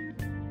you.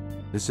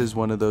 This is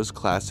one of those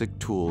classic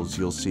tools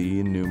you'll see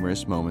in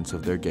numerous moments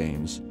of their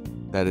games,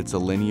 that it's a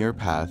linear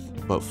path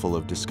but full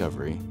of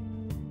discovery.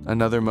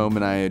 Another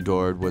moment I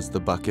adored was the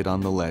bucket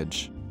on the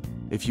ledge.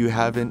 If you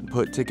haven't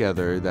put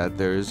together that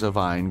there's a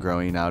vine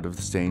growing out of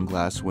the stained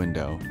glass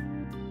window,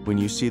 when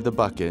you see the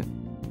bucket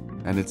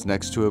and it's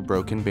next to a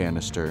broken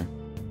banister,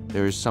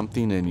 there is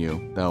something in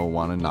you that will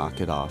want to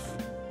knock it off.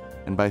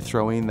 And by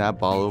throwing that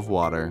ball of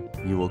water,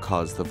 you will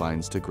cause the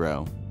vines to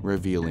grow,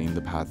 revealing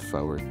the path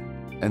forward.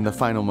 And the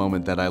final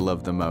moment that I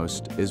love the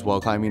most is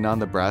while climbing on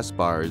the brass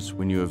bars.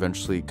 When you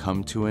eventually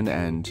come to an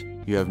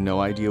end, you have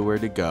no idea where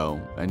to go,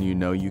 and you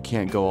know you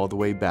can't go all the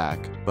way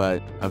back,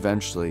 but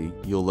eventually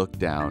you'll look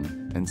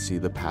down and see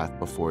the path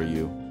before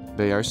you.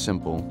 They are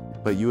simple,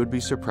 but you would be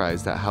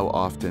surprised at how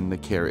often the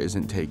care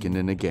isn't taken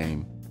in a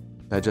game,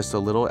 that just a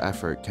little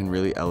effort can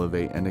really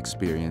elevate an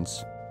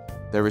experience,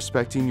 that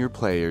respecting your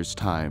players'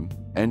 time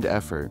and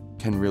effort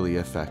can really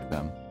affect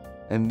them.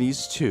 And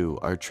these too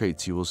are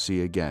traits you will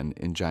see again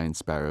in Giant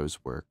Sparrow's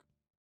work.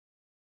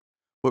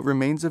 What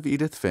remains of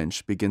Edith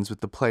Finch begins with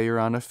the player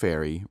on a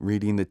ferry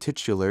reading the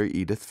titular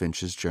Edith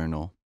Finch's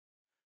journal.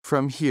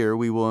 From here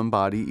we will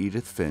embody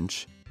Edith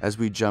Finch as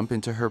we jump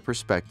into her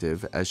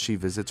perspective as she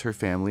visits her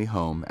family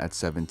home at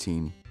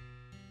 17.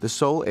 The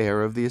sole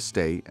heir of the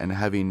estate and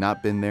having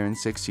not been there in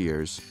 6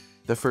 years,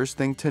 the first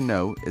thing to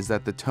note is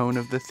that the tone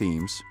of the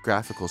themes,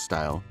 graphical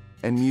style,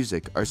 and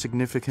music are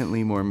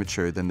significantly more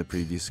mature than the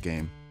previous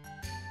game.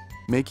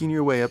 Making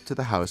your way up to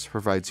the house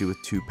provides you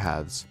with 2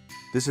 paths.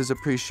 This is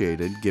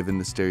appreciated given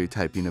the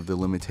stereotyping of the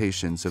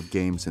limitations of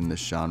games in this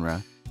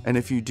genre, and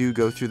if you do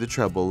go through the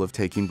trouble of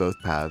taking both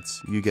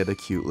paths, you get a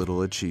cute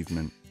little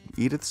achievement.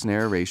 Edith's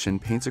narration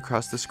paints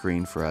across the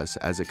screen for us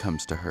as it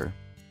comes to her,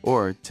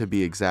 or, to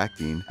be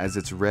exacting, as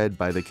it's read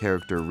by the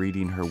character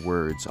reading her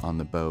words on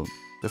the boat.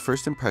 The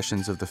first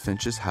impressions of the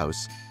Finch's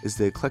house is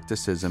the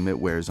eclecticism it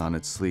wears on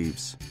its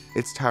sleeves.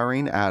 Its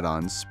towering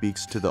add-ons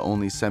speaks to the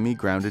only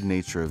semi-grounded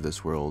nature of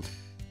this world,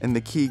 and the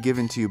key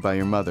given to you by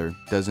your mother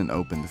doesn't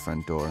open the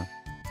front door.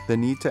 The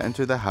need to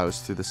enter the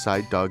house through the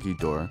side doggy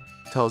door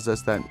tells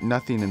us that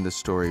nothing in the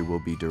story will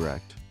be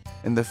direct.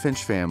 and the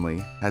Finch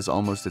family has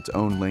almost its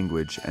own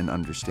language and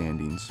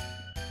understandings.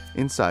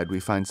 Inside, we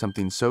find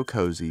something so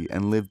cozy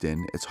and lived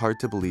in, it's hard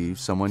to believe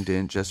someone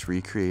didn't just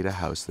recreate a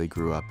house they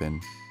grew up in,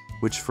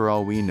 which for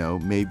all we know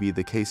may be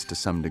the case to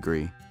some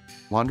degree.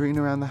 Wandering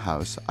around the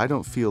house, I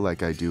don't feel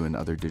like I do in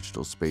other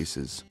digital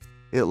spaces.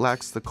 It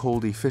lacks the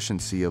cold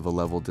efficiency of a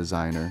level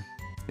designer.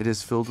 It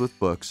is filled with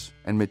books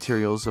and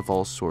materials of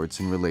all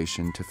sorts in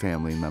relation to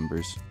family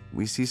members.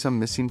 We see some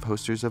missing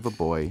posters of a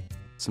boy,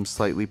 some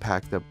slightly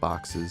packed up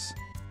boxes,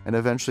 and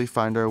eventually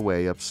find our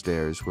way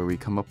upstairs where we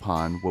come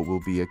upon what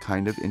will be a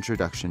kind of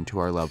introduction to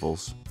our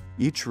levels.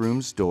 Each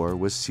room's door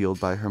was sealed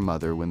by her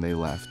mother when they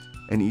left,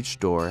 and each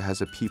door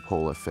has a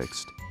peephole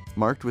affixed.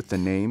 Marked with the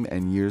name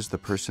and years the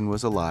person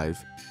was alive,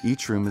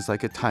 each room is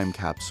like a time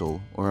capsule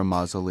or a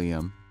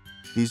mausoleum.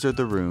 These are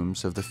the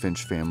rooms of the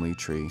Finch family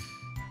tree.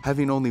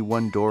 Having only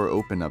one door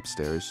open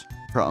upstairs,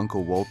 her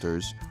Uncle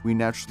Walter's, we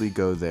naturally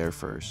go there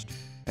first,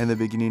 and the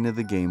beginning of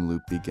the game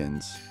loop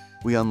begins.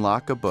 We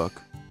unlock a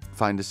book,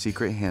 find a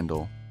secret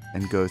handle,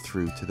 and go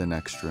through to the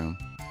next room.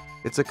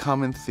 It's a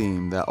common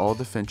theme that all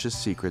the Finch's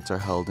secrets are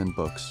held in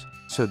books,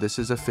 so this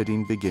is a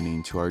fitting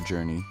beginning to our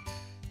journey.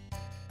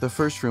 The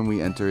first room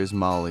we enter is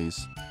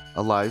Molly's,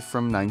 alive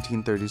from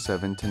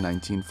 1937 to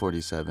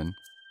 1947.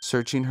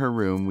 Searching her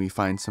room, we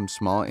find some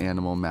small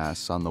animal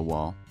masks on the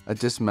wall, a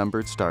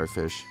dismembered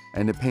starfish,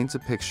 and it paints a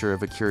picture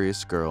of a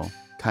curious girl,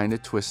 kinda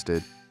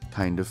twisted,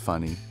 kind of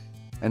funny,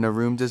 and a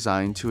room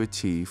designed to a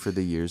T for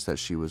the years that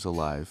she was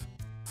alive.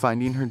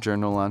 Finding her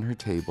journal on her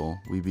table,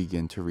 we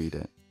begin to read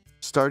it.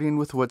 Starting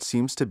with what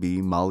seems to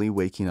be Molly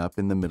waking up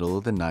in the middle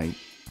of the night,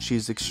 she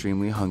is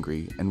extremely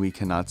hungry and we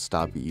cannot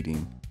stop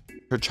eating.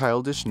 Her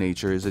childish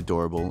nature is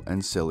adorable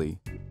and silly.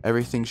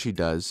 Everything she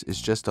does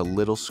is just a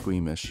little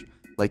squeamish,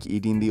 like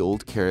eating the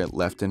old carrot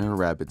left in her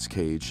rabbit's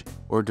cage,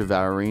 or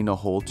devouring a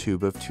whole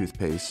tube of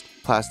toothpaste,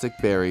 plastic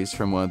berries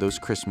from one of those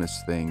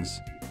Christmas things.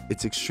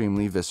 It's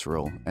extremely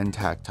visceral and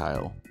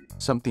tactile,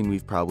 something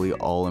we've probably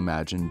all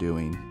imagined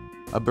doing.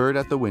 A bird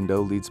at the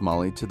window leads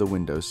Molly to the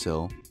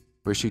windowsill,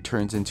 where she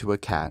turns into a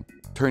cat,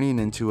 turning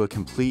into a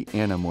complete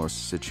Animorphs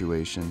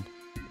situation.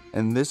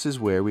 And this is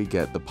where we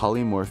get the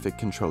polymorphic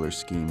controller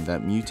scheme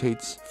that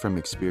mutates from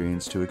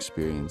experience to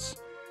experience.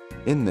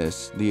 In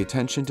this, the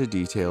attention to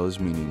detail is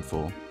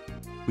meaningful.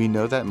 We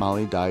know that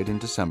Molly died in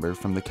December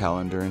from the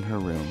calendar in her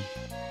room,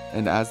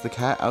 and as the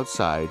cat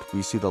outside,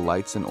 we see the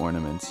lights and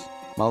ornaments.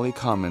 Molly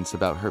comments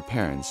about her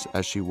parents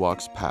as she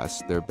walks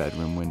past their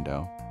bedroom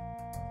window.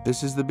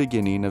 This is the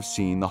beginning of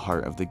seeing the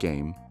heart of the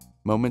game.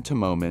 Moment to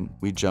moment,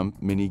 we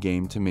jump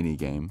minigame to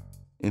minigame.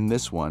 In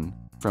this one,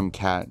 from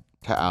cat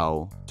to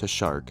owl to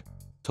shark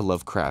to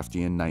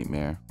Lovecraftian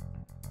nightmare.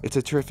 It's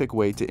a terrific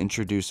way to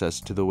introduce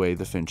us to the way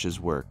the Finches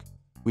work.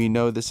 We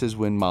know this is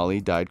when Molly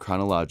died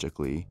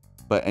chronologically,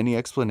 but any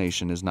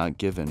explanation is not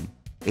given.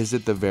 Is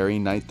it the very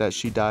night that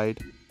she died?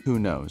 Who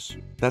knows?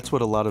 That's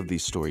what a lot of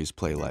these stories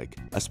play like,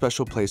 a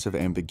special place of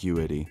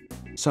ambiguity.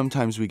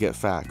 Sometimes we get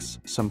facts,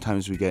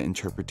 sometimes we get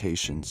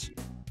interpretations.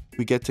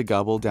 We get to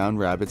gobble down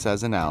rabbits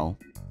as an owl,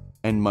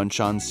 and munch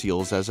on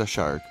seals as a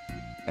shark,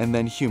 and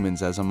then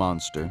humans as a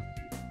monster.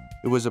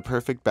 It was a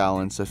perfect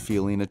balance of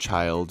feeling a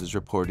child is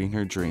reporting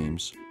her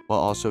dreams, while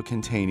also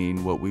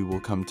containing what we will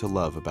come to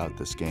love about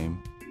this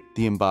game,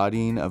 the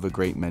embodying of a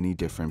great many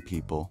different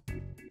people.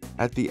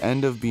 At the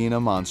end of being a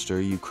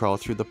monster, you crawl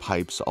through the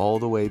pipes all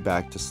the way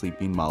back to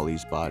sleeping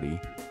Molly's body,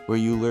 where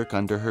you lurk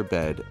under her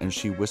bed and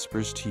she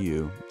whispers to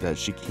you that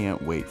she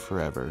can't wait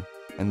forever,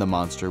 and the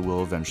monster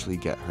will eventually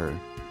get her,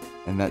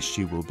 and that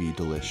she will be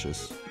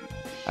delicious.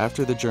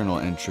 After the journal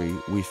entry,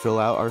 we fill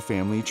out our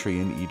family tree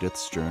in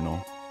Edith's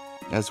journal,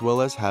 as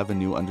well as have a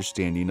new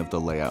understanding of the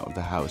layout of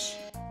the house.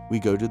 We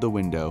go to the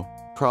window,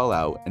 crawl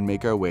out, and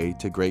make our way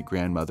to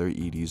great-grandmother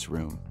Edie's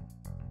room.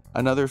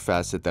 Another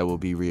facet that will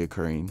be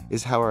reoccurring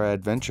is how our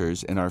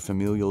adventures in our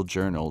familial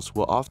journals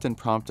will often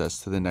prompt us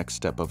to the next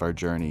step of our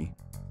journey.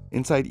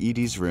 Inside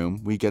Edie's room,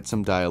 we get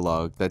some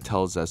dialogue that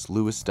tells us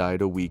Louis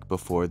died a week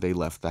before they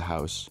left the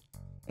house,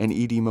 and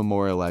Edie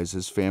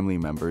memorializes family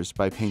members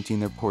by painting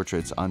their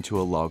portraits onto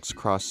a log's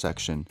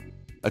cross-section,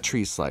 a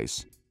tree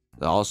slice,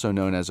 also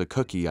known as a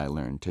cookie, I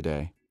learned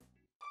today.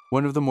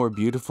 One of the more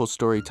beautiful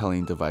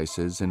storytelling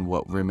devices in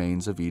what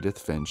remains of Edith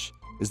Finch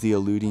is the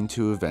alluding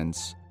to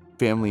events,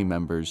 family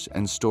members,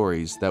 and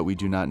stories that we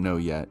do not know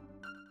yet.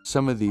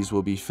 Some of these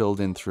will be filled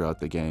in throughout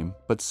the game,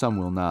 but some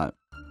will not.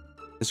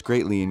 This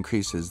greatly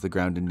increases the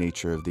grounded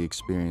nature of the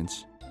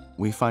experience.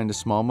 We find a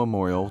small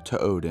memorial to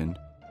Odin,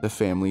 the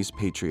family's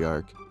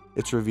patriarch.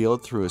 It's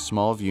revealed through a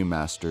small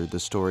viewmaster the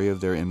story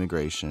of their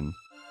immigration.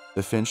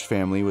 The Finch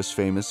family was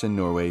famous in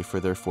Norway for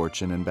their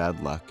fortune and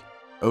bad luck.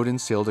 Odin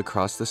sailed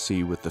across the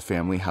sea with the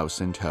family house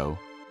in tow,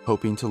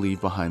 hoping to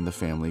leave behind the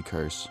family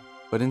curse,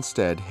 but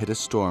instead hit a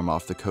storm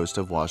off the coast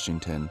of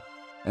Washington,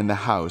 and the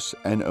house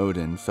and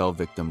Odin fell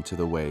victim to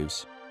the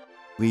waves,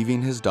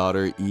 leaving his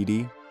daughter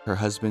Edie, her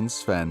husband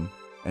Sven,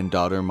 and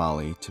daughter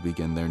Molly to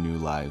begin their new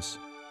lives.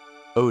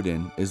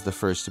 Odin is the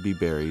first to be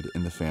buried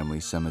in the family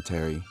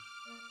cemetery.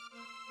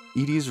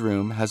 Edie's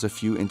room has a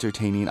few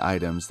entertaining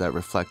items that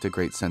reflect a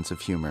great sense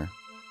of humor.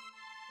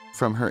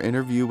 From her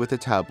interview with a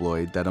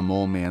tabloid that a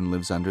mole man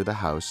lives under the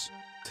house,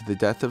 to the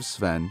death of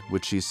Swan,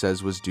 which she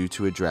says was due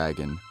to a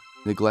dragon,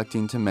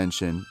 neglecting to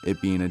mention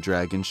it being a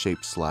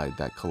dragon-shaped slide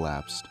that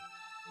collapsed.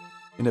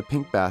 In a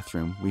pink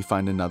bathroom, we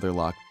find another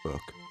locked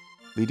book,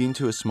 leading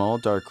to a small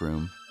dark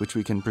room, which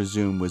we can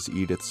presume was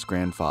Edith's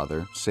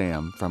grandfather,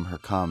 Sam, from her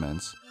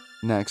comments.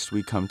 Next,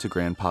 we come to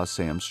Grandpa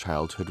Sam's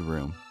childhood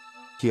room.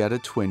 He had a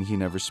twin he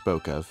never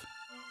spoke of,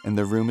 and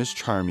the room is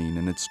charming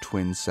in its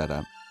twin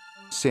setup.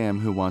 Sam,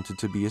 who wanted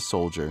to be a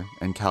soldier,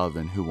 and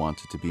Calvin, who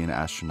wanted to be an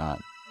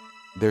astronaut.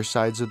 Their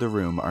sides of the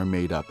room are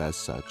made up as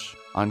such.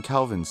 On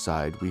Calvin's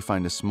side, we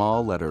find a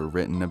small letter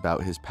written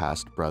about his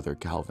past brother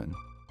Calvin,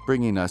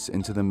 bringing us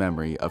into the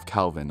memory of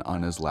Calvin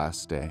on his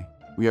last day.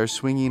 We are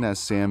swinging as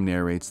Sam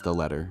narrates the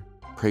letter,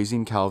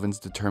 praising Calvin's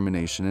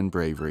determination and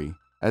bravery,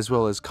 as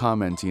well as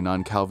commenting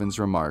on Calvin's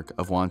remark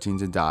of wanting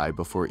to die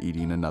before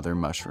eating another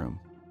mushroom,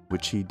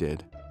 which he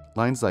did.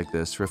 Lines like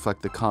this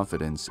reflect the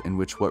confidence in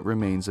which what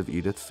remains of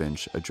Edith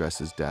Finch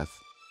addresses death.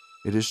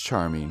 It is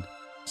charming.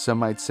 Some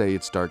might say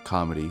it's dark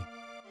comedy,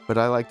 but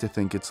I like to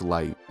think it's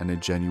light and a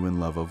genuine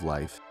love of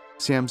life.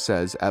 Sam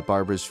says at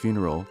Barbara's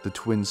funeral, the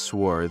twins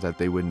swore that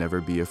they would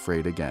never be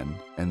afraid again,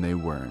 and they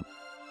weren't.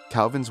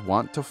 Calvin's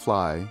want to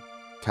fly,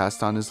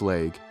 cast on his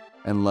leg,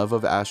 and love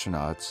of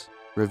astronauts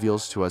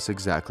reveals to us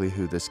exactly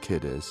who this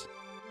kid is.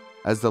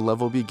 As the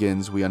level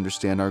begins, we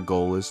understand our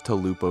goal is to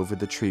loop over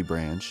the tree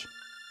branch,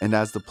 and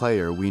as the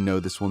player, we know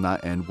this will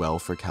not end well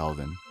for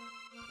Calvin.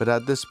 But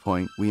at this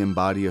point, we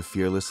embody a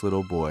fearless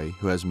little boy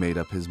who has made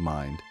up his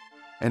mind.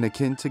 And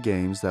akin to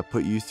games that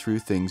put you through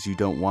things you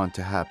don't want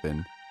to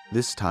happen,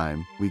 this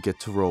time, we get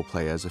to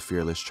roleplay as a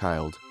fearless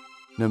child.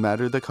 No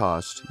matter the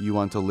cost, you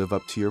want to live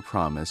up to your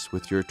promise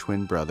with your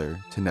twin brother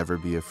to never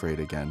be afraid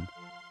again.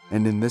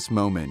 And in this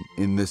moment,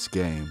 in this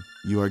game,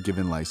 you are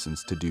given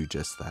license to do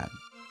just that.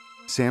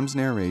 Sam's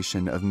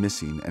narration of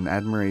missing and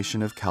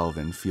admiration of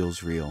Calvin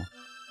feels real.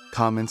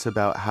 Comments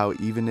about how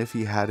even if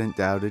he hadn't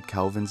doubted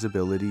Calvin's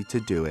ability to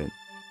do it,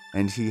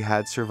 and he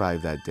had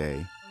survived that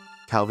day,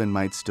 Calvin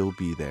might still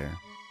be there,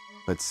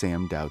 but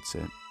Sam doubts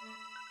it.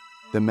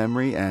 The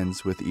memory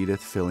ends with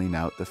Edith filling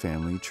out the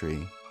family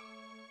tree.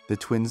 The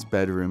twins'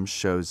 bedroom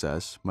shows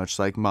us, much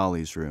like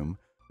Molly's room,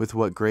 with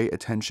what great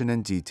attention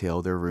and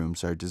detail their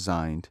rooms are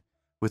designed,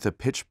 with a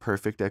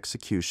pitch-perfect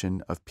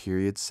execution of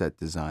period set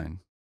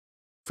design.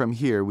 From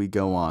here, we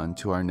go on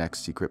to our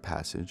next secret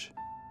passage.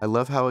 I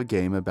love how a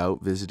game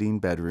about visiting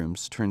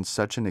bedrooms turns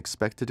such an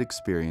expected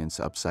experience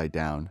upside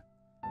down.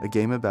 A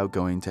game about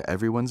going to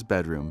everyone's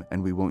bedroom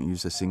and we won't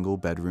use a single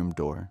bedroom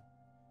door.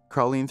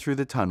 Crawling through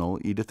the tunnel,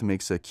 Edith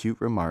makes a cute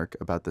remark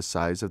about the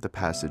size of the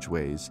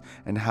passageways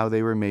and how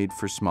they were made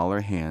for smaller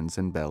hands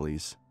and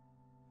bellies.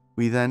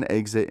 We then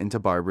exit into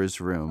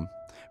Barbara's room,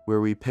 where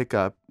we pick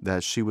up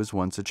that she was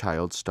once a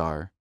child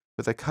star.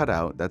 With a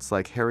cutout that's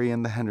like Harry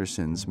and the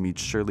Hendersons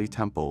meets Shirley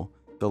Temple,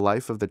 the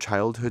life of the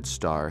childhood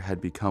star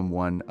had become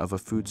one of a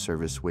food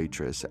service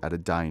waitress at a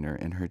diner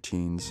in her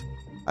teens.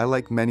 I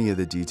like many of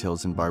the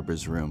details in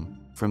Barbara's room,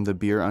 from the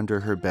beer under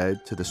her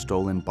bed to the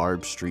stolen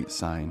Barb Street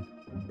sign.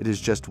 It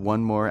is just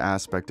one more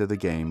aspect of the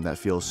game that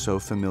feels so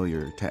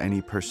familiar to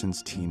any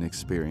person's teen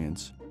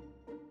experience.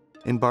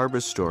 In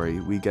Barbara's story,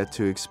 we get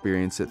to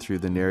experience it through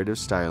the narrative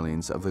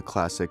stylings of the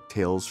classic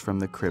Tales from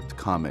the Crypt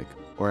comic,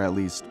 or at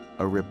least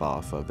a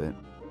ripoff of it.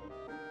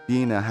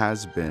 Being a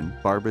has-been,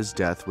 Barbara's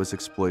death was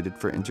exploited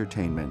for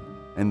entertainment,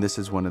 and this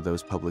is one of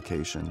those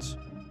publications.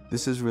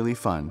 This is really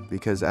fun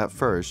because at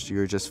first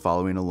you're just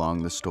following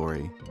along the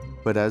story,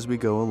 but as we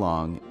go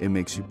along, it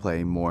makes you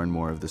play more and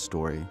more of the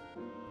story.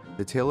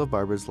 The tale of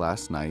Barbara's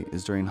last night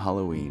is during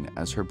Halloween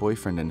as her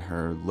boyfriend and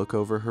her look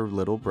over her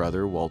little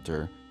brother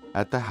Walter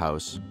at the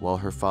house while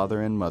her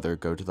father and mother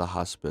go to the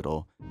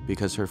hospital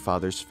because her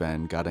father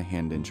Sven got a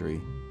hand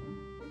injury.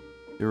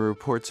 There are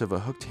reports of a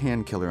hooked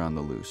hand killer on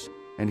the loose,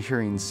 and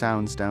hearing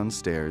sounds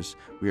downstairs,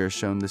 we are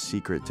shown the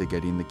secret to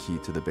getting the key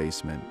to the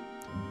basement.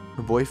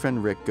 Her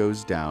boyfriend Rick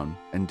goes down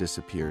and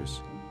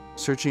disappears.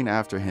 Searching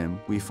after him,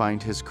 we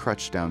find his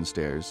crutch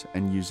downstairs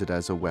and use it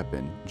as a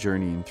weapon,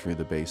 journeying through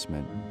the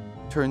basement.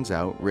 Turns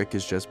out Rick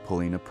is just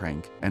pulling a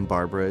prank, and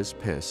Barbara is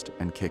pissed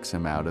and kicks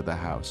him out of the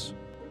house.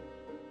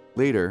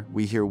 Later,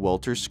 we hear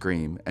Walter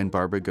scream and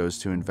Barbara goes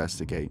to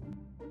investigate.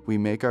 We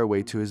make our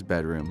way to his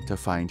bedroom to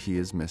find he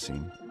is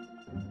missing.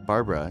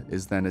 Barbara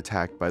is then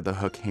attacked by the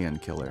hook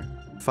hand killer.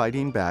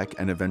 Fighting back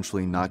and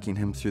eventually knocking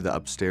him through the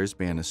upstairs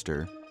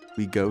banister,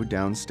 we go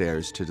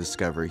downstairs to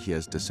discover he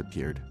has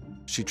disappeared.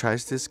 She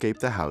tries to escape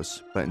the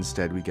house, but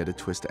instead we get a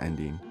twist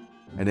ending,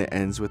 and it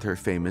ends with her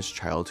famous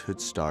childhood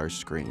star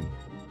scream.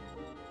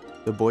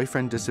 The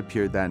boyfriend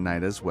disappeared that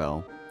night as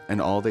well,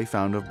 and all they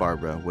found of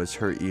Barbara was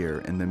her ear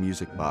in the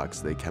music box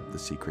they kept the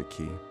secret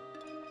key.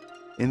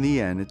 In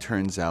the end, it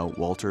turns out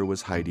Walter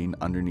was hiding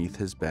underneath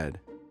his bed,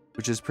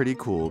 which is pretty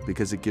cool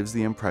because it gives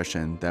the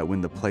impression that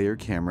when the player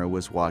camera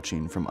was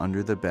watching from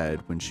under the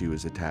bed when she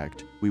was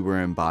attacked, we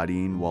were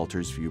embodying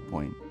Walter's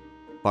viewpoint.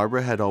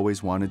 Barbara had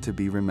always wanted to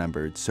be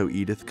remembered, so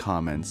Edith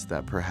comments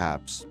that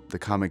perhaps the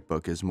comic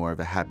book is more of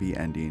a happy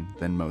ending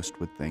than most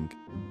would think.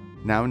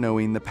 Now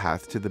knowing the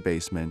path to the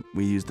basement,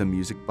 we use the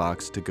music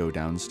box to go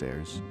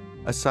downstairs.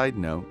 A side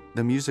note,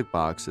 the music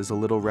box is a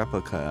little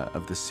replica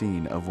of the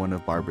scene of one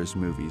of Barbara's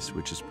movies,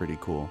 which is pretty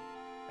cool.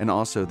 And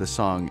also the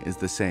song is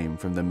the same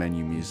from the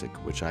menu music,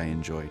 which I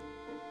enjoyed.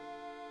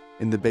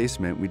 In the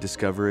basement, we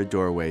discover a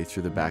doorway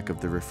through the back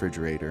of the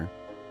refrigerator.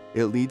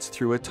 It leads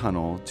through a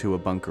tunnel to a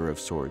bunker of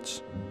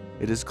sorts.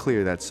 It is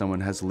clear that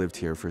someone has lived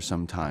here for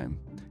some time,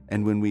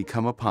 and when we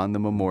come upon the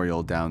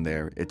memorial down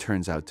there, it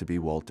turns out to be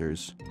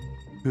Walter's,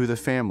 who the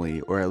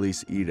family, or at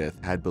least Edith,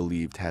 had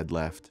believed had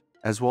left.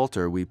 As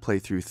Walter, we play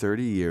through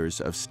 30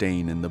 years of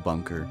staying in the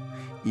bunker,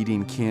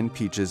 eating canned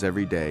peaches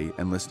every day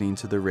and listening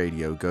to the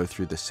radio go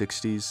through the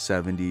 60s,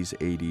 70s,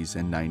 80s,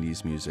 and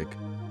 90s music.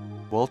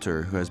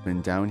 Walter, who has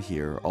been down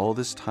here all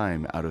this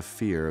time out of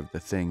fear of the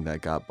thing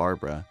that got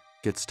Barbara,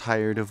 gets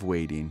tired of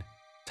waiting,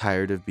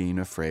 tired of being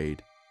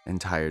afraid,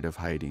 and tired of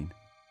hiding.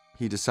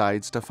 He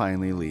decides to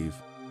finally leave.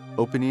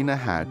 Opening a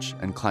hatch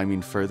and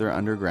climbing further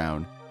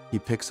underground, he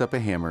picks up a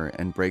hammer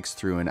and breaks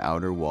through an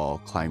outer wall,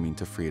 climbing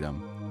to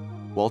freedom.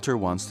 Walter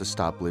wants to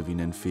stop living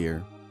in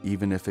fear,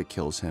 even if it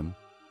kills him.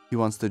 He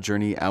wants to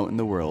journey out in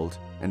the world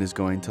and is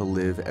going to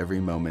live every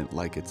moment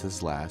like it's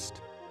his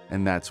last.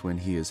 And that's when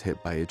he is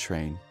hit by a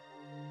train.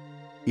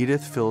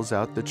 Edith fills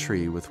out the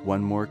tree with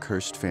one more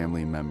cursed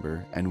family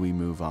member, and we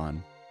move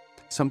on.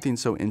 Something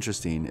so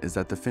interesting is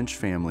that the Finch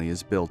family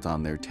is built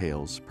on their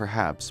tales,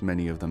 perhaps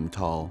many of them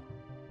tall.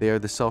 They are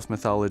the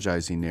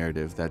self-mythologizing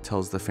narrative that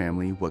tells the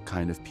family what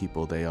kind of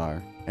people they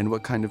are, and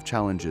what kind of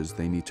challenges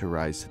they need to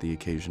rise to the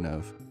occasion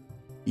of.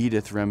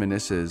 Edith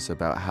reminisces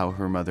about how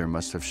her mother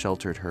must have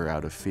sheltered her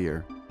out of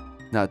fear,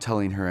 not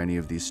telling her any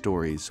of these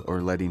stories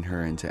or letting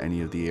her into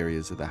any of the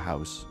areas of the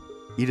house.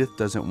 Edith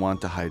doesn't want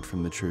to hide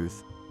from the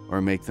truth,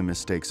 or make the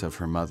mistakes of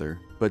her mother,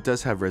 but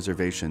does have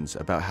reservations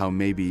about how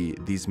maybe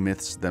these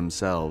myths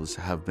themselves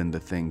have been the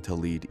thing to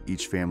lead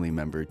each family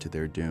member to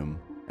their doom,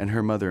 and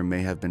her mother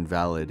may have been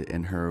valid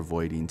in her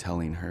avoiding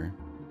telling her.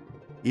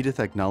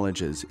 Edith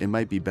acknowledges it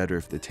might be better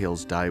if the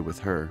tales die with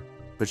her,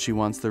 but she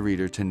wants the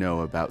reader to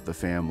know about the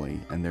family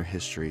and their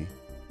history.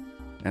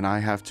 And I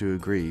have to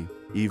agree,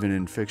 even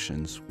in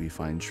fictions, we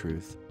find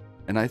truth.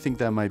 And I think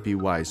that might be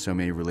why so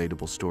many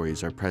relatable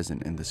stories are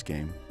present in this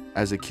game.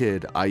 As a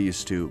kid, I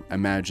used to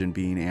imagine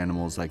being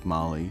animals like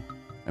Molly,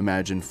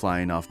 imagine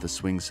flying off the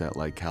swing set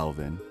like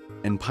Calvin,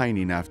 and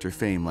pining after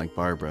fame like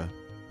Barbara.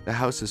 The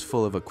house is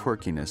full of a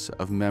quirkiness,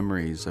 of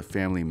memories of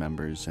family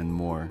members and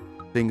more,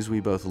 things we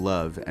both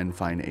love and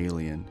find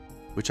alien,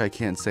 which I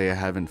can't say I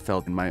haven't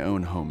felt in my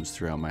own homes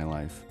throughout my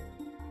life.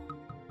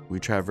 We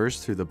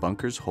traverse through the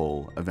bunker's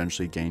hole,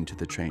 eventually gain to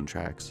the train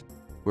tracks,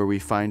 where we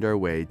find our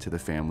way to the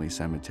family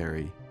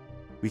cemetery.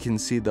 We can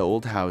see the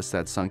old house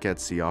that sunk at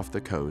sea off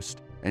the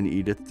coast, and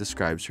Edith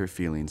describes her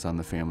feelings on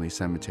the family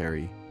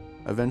cemetery.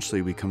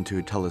 Eventually we come to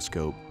a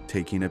telescope,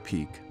 taking a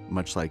peek,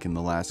 much like in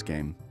the last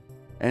game,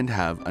 and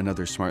have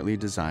another smartly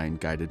designed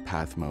guided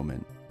path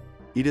moment.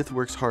 Edith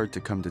works hard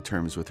to come to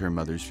terms with her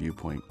mother's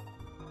viewpoint,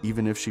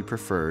 even if she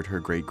preferred her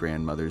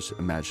great-grandmother's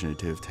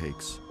imaginative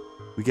takes.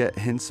 We get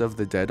hints of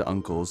the dead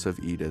uncles of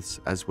Edith's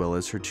as well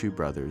as her two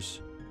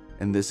brothers,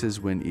 and this is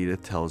when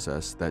Edith tells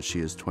us that she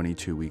is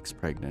 22 weeks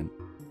pregnant,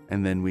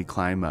 and then we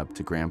climb up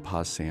to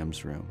Grandpa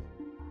Sam's room.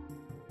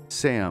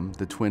 Sam,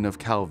 the twin of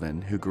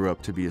Calvin, who grew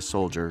up to be a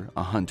soldier,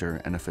 a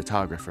hunter, and a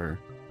photographer,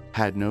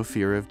 had no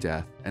fear of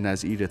death, and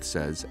as Edith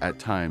says, at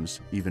times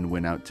even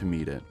went out to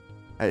meet it.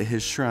 At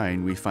his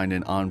shrine, we find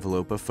an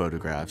envelope of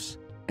photographs,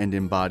 and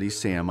embody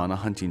Sam on a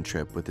hunting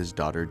trip with his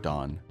daughter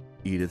Dawn,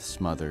 Edith's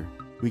mother.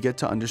 We get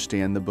to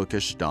understand the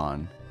bookish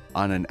Dawn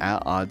on an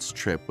at-odds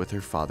trip with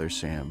her father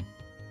Sam.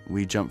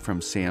 We jump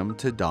from Sam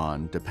to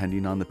Dawn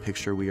depending on the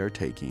picture we are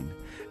taking,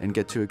 and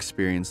get to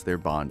experience their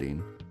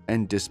bonding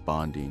and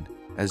disbonding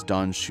as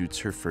Dawn shoots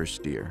her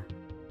first deer.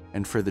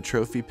 And for the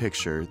trophy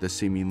picture, the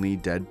seemingly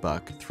dead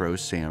buck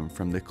throws Sam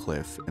from the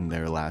cliff in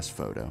their last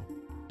photo.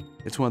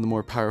 It's one of the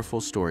more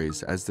powerful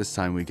stories, as this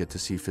time we get to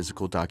see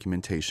physical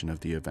documentation of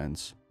the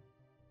events.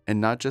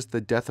 And not just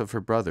the death of her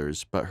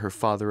brothers, but her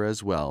father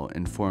as well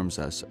informs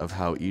us of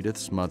how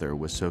Edith's mother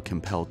was so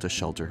compelled to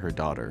shelter her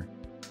daughter.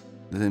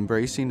 The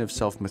embracing of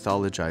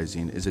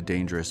self-mythologizing is a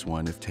dangerous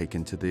one if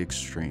taken to the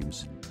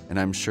extremes, and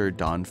I'm sure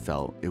Dawn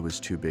felt it was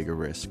too big a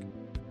risk.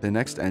 The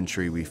next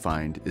entry we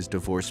find is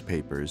divorce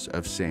papers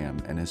of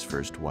Sam and his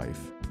first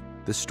wife.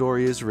 The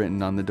story is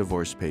written on the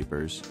divorce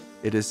papers.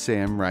 It is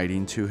Sam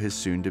writing to his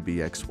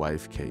soon-to-be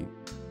ex-wife, Kate,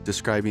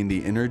 describing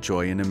the inner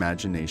joy and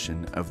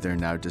imagination of their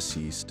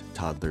now-deceased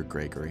toddler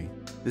Gregory.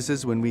 This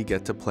is when we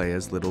get to play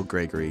as little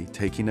Gregory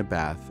taking a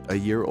bath, a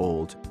year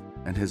old,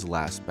 and his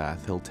last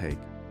bath he'll take.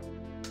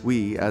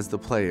 We, as the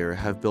player,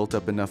 have built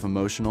up enough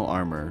emotional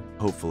armor,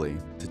 hopefully,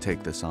 to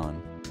take this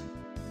on.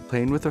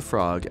 Playing with a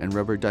frog and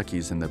rubber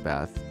duckies in the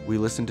bath, we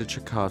listen to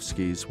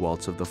Tchaikovsky's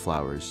Waltz of the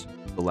Flowers,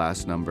 the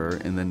last number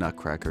in the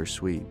Nutcracker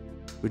Suite,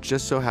 which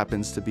just so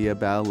happens to be a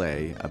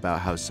ballet about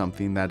how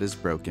something that is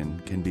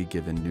broken can be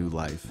given new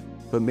life.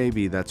 But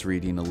maybe that's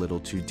reading a little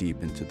too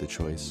deep into the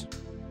choice.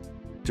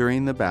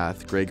 During the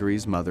bath,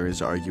 Gregory's mother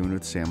is arguing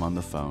with Sam on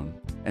the phone,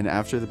 and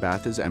after the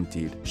bath is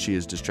emptied, she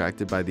is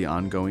distracted by the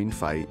ongoing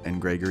fight and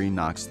Gregory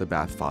knocks the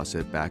bath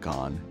faucet back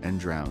on and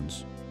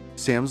drowns.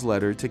 Sam's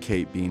letter to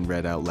Kate being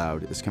read out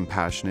loud is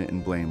compassionate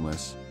and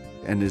blameless,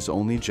 and is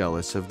only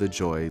jealous of the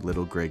joy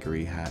little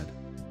Gregory had.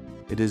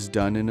 It is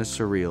done in a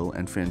surreal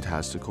and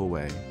fantastical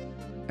way,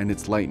 and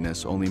its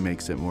lightness only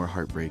makes it more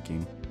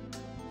heartbreaking.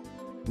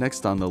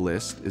 Next on the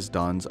list is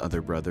Dawn's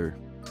other brother,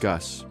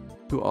 Gus,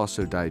 who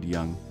also died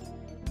young.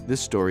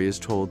 This story is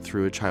told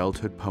through a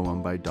childhood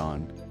poem by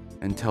Dawn,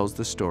 and tells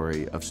the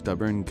story of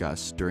stubborn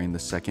Gus during the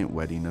second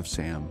wedding of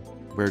Sam,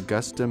 where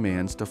Gus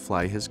demands to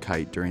fly his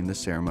kite during the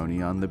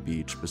ceremony on the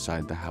beach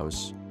beside the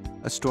house.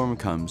 A storm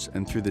comes,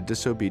 and through the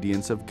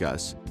disobedience of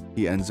Gus,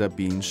 he ends up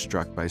being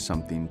struck by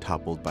something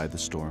toppled by the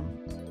storm.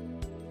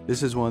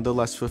 This is one of the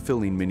less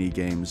fulfilling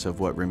mini-games of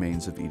What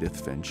Remains of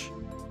Edith Finch.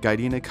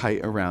 Guiding a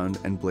kite around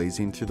and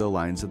blazing through the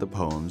lines of the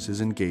poems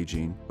is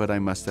engaging, but I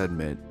must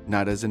admit,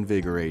 not as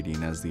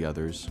invigorating as the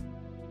others.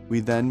 We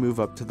then move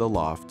up to the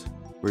loft,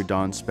 where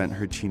Dawn spent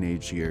her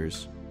teenage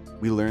years.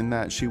 We learn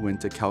that she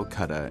went to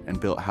Calcutta and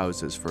built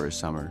houses for a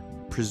summer,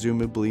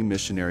 presumably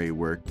missionary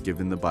work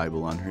given the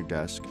Bible on her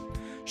desk.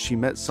 She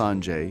met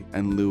Sanjay,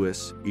 and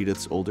Louis,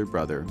 Edith's older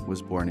brother,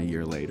 was born a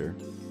year later.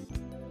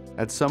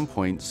 At some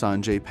point,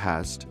 Sanjay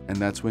passed, and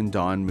that's when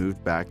Dawn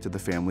moved back to the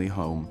family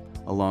home,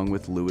 along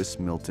with Louis,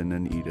 Milton,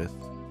 and Edith.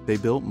 They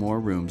built more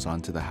rooms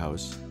onto the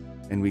house,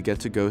 and we get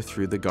to go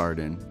through the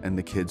garden and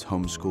the kids'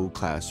 homeschool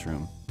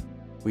classroom.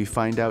 We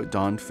find out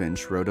Dawn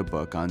Finch wrote a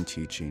book on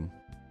teaching.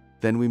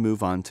 Then we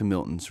move on to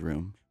Milton's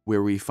room,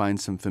 where we find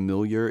some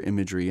familiar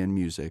imagery and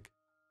music.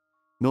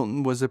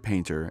 Milton was a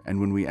painter, and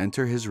when we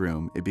enter his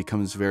room, it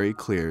becomes very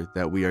clear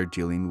that we are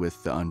dealing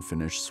with the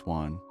unfinished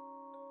Swan.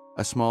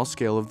 A small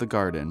scale of the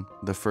garden,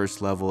 the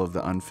first level of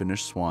the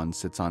unfinished Swan,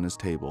 sits on his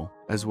table,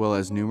 as well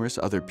as numerous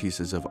other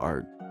pieces of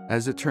art.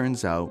 As it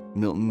turns out,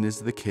 Milton is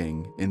the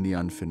king in the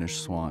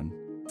unfinished Swan.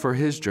 For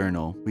his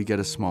journal, we get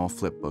a small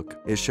flipbook.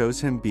 It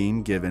shows him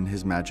being given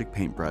his magic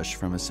paintbrush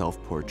from a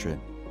self-portrait.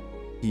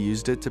 He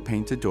used it to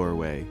paint a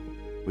doorway,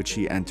 which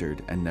he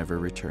entered and never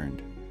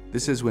returned.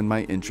 This is when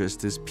my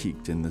interest is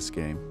piqued in this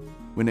game.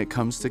 When it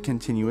comes to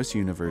continuous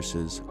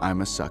universes,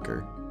 I'm a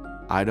sucker.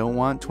 I don't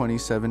want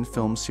 27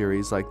 film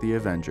series like the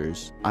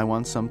Avengers. I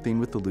want something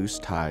with loose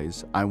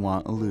ties. I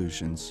want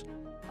illusions.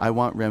 I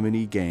want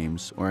Remedy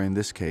games, or in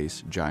this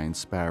case, Giant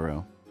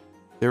Sparrow.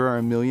 There are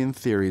a million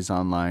theories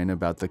online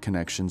about the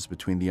connections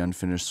between the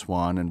unfinished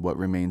Swan and What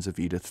Remains of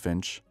Edith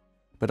Finch,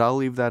 but I'll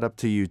leave that up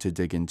to you to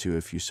dig into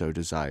if you so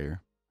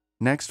desire.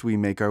 Next, we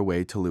make our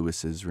way to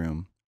Louis's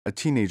room. A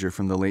teenager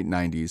from the late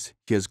 90s,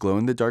 he has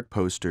glow-in-the-dark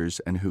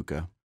posters and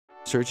hookah.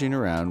 Searching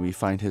around, we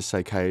find his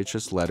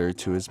psychiatrist's letter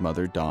to his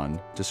mother,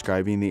 Dawn,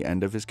 describing the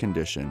end of his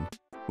condition,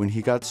 when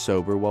he got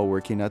sober while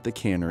working at the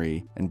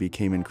cannery and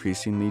became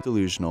increasingly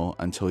delusional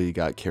until he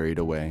got carried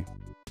away.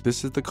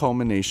 This is the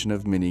culmination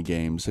of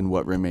mini-games in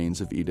What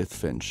Remains of Edith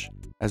Finch,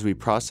 as we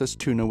process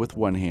tuna with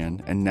one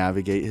hand and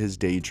navigate his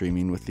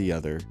daydreaming with the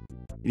other.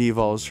 It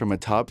evolves from a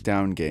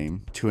top-down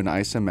game to an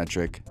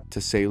isometric to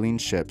sailing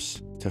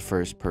ships to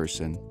first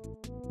person.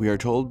 We are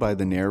told by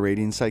the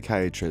narrating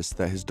psychiatrist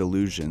that his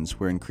delusions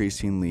were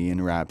increasingly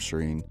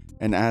enrapturing,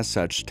 and as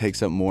such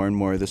takes up more and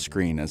more of the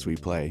screen as we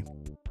play.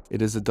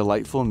 It is a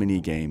delightful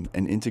mini-game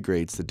and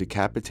integrates the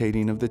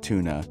decapitating of the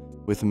tuna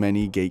with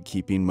many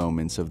gatekeeping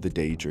moments of the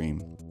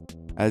daydream.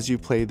 As you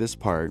play this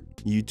part,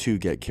 you too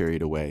get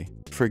carried away,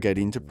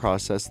 forgetting to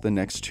process the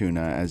next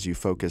tuna as you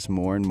focus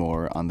more and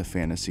more on the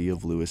fantasy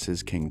of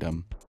Louis's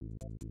kingdom.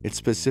 It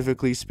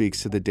specifically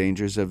speaks to the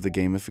dangers of the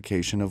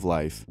gamification of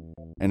life,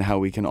 and how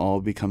we can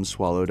all become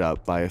swallowed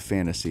up by a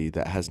fantasy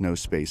that has no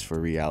space for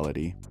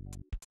reality.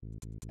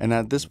 And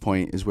at this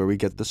point is where we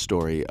get the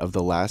story of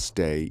the last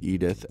day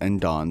Edith and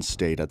Dawn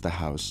stayed at the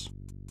house.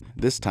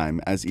 This time,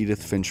 as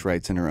Edith Finch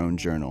writes in her own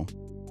journal.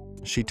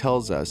 She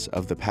tells us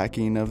of the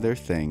packing of their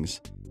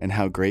things and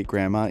how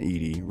Great-Grandma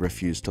Edie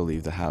refused to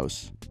leave the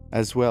house,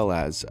 as well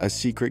as a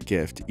secret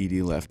gift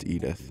Edie left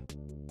Edith,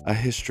 a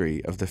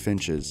history of the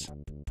Finches.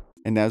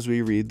 And as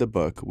we read the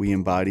book, we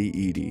embody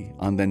Edie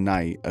on the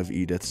night of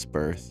Edith's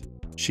birth.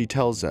 She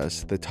tells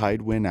us the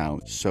tide went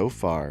out so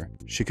far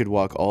she could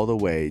walk all the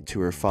way to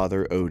her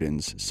father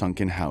Odin's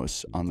sunken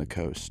house on the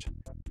coast.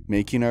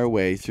 Making our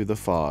way through the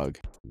fog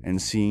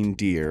and seeing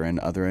deer and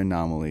other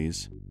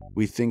anomalies,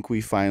 we think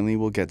we finally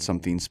will get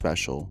something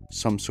special,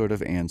 some sort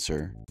of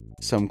answer,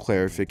 some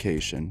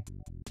clarification.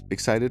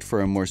 Excited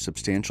for a more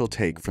substantial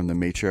take from the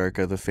matriarch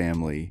of the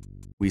family,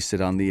 we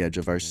sit on the edge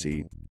of our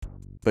seat.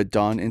 But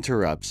Dawn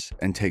interrupts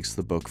and takes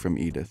the book from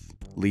Edith,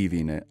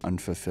 leaving it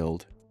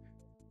unfulfilled.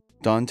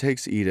 Dawn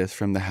takes Edith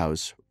from the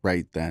house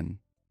right then,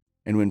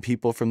 and when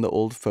people from the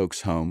old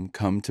folks' home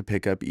come to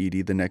pick up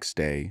Edie the next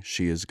day,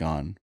 she is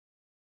gone.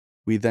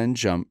 We then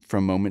jump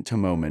from moment to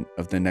moment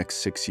of the next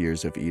 6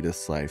 years of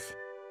Edith's life,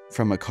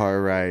 from a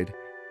car ride,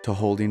 to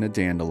holding a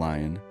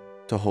dandelion,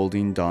 to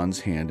holding Dawn's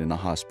hand in a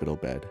hospital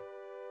bed.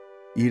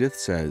 Edith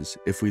says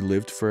if we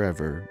lived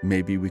forever,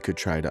 maybe we could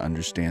try to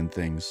understand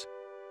things.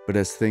 but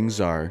as things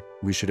are,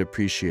 we should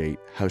appreciate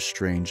how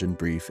strange and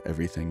brief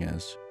everything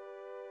is.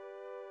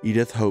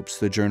 Edith hopes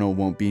the journal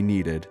won't be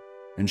needed,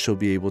 and she'll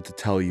be able to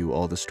tell you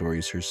all the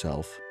stories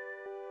herself.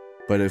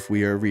 But if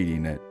we are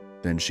reading it,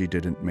 then she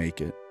didn't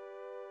make it.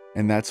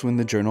 And that's when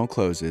the journal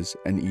closes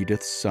and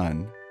Edith's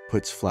son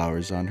puts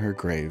flowers on her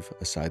grave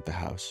aside the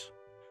house.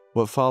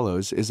 What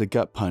follows is a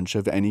gut punch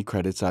of any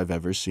credits I've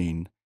ever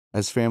seen,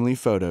 as family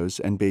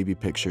photos and baby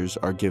pictures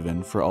are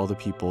given for all the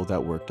people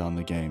that worked on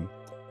the game.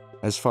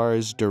 As far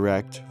as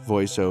direct,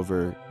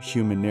 voiceover,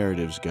 human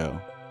narratives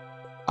go,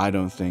 I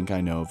don't think I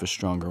know of a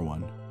stronger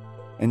one.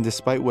 And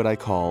despite what I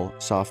call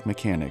soft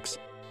mechanics,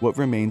 what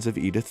remains of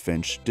Edith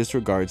Finch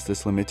disregards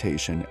this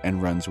limitation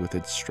and runs with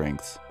its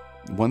strengths.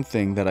 One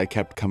thing that I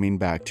kept coming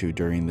back to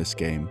during this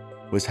game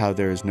was how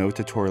there is no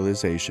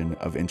tutorialization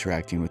of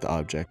interacting with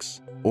objects,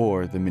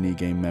 or the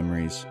minigame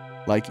memories.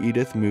 Like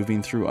Edith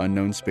moving through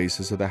unknown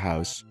spaces of the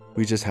house,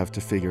 we just have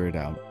to figure it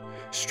out,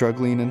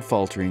 struggling and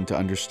faltering to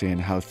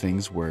understand how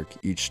things work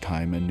each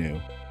time anew.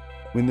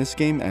 When this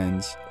game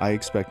ends, I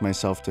expect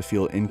myself to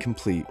feel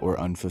incomplete or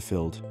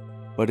unfulfilled,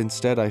 but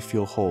instead I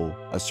feel whole,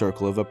 a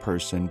circle of a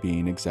person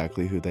being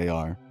exactly who they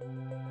are.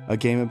 A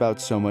game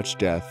about so much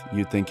death,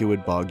 you'd think it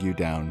would bog you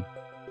down.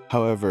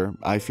 However,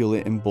 I feel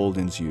it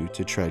emboldens you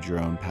to tread your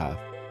own path.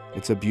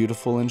 It's a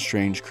beautiful and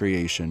strange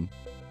creation,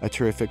 a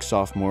terrific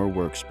sophomore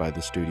works by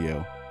the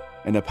studio,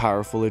 and a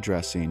powerful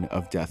addressing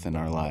of death in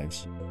our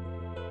lives.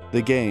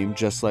 The game,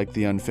 just like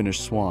the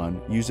unfinished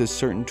Swan, uses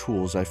certain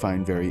tools I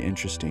find very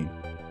interesting.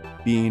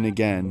 Being,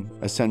 again,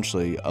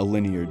 essentially a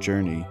linear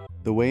journey,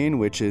 the way in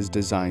which it is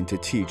designed to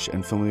teach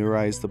and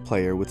familiarize the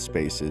player with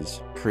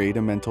spaces, create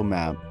a mental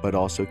map, but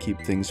also keep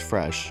things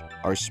fresh,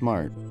 are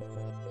smart.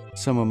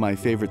 Some of my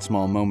favorite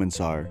small moments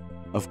are,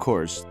 of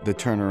course, the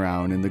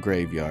turnaround in the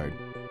graveyard,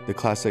 the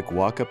classic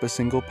walk up a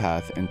single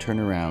path and turn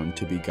around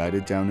to be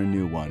guided down a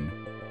new one.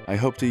 I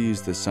hope to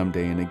use this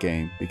someday in a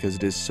game because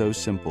it is so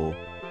simple,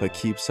 but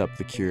keeps up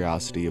the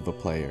curiosity of a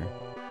player.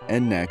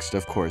 And next,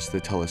 of course, the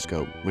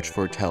telescope, which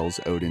foretells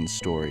Odin's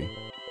story.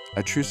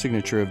 A true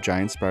signature of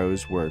Giant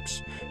Sparrow's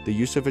works, the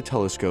use of a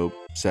telescope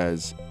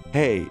says,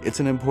 hey, it's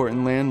an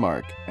important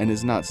landmark, and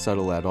is not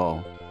subtle at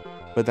all.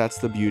 But that's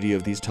the beauty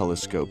of these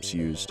telescopes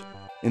used.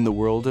 In the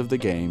world of the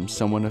game,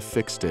 someone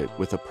affixed it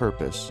with a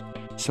purpose.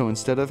 So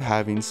instead of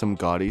having some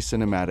gaudy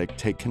cinematic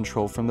take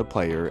control from the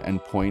player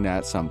and point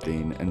at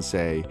something and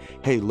say,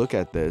 hey, look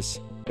at this,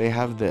 they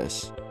have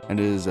this, and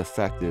it is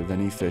effective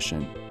and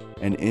efficient,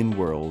 and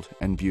in-world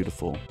and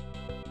beautiful.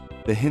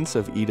 The hints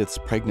of Edith's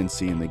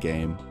pregnancy in the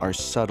game are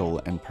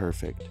subtle and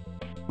perfect.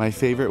 My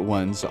favorite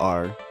ones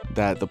are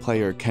that the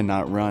player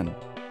cannot run,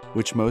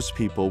 which most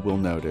people will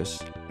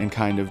notice and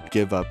kind of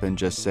give up and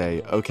just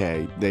say,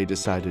 okay, they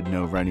decided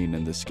no running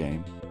in this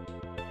game.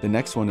 The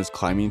next one is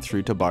climbing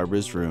through to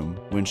Barbara's room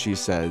when she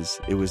says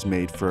it was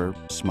made for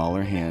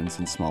smaller hands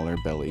and smaller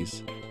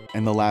bellies.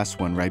 And the last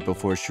one right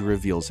before she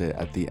reveals it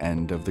at the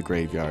end of the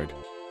graveyard,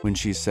 when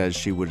she says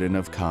she wouldn't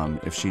have come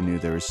if she knew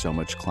there was so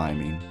much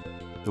climbing.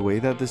 The way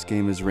that this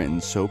game is written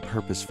so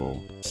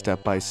purposeful,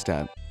 step by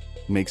step,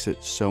 makes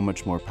it so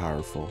much more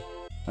powerful.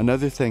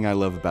 Another thing I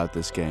love about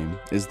this game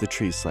is the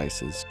tree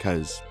slices,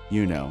 cause,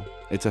 you know,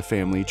 it's a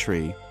family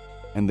tree,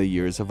 and the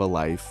years of a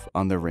life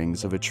on the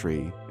rings of a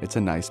tree, it's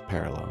a nice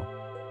parallel.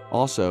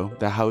 Also,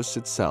 the house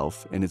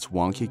itself, in its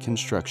wonky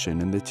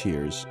construction and the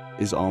tiers,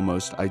 is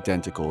almost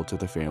identical to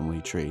the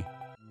family tree,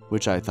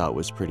 which I thought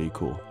was pretty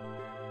cool.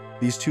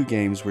 These two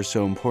games were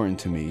so important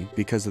to me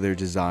because of their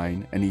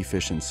design and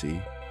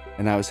efficiency,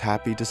 and I was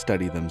happy to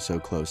study them so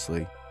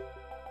closely.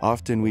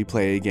 Often we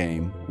play a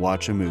game,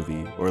 watch a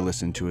movie, or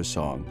listen to a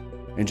song,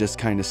 and just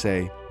kinda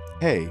say,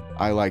 hey,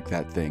 I like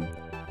that thing.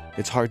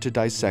 It's hard to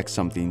dissect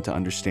something to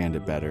understand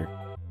it better.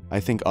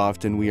 I think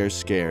often we are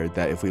scared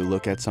that if we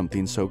look at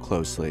something so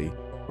closely,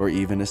 or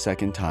even a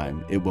second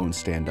time, it won't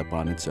stand up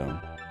on its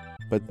own.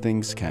 But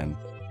things can.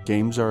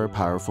 Games are a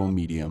powerful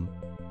medium.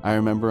 I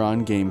remember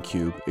on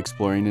GameCube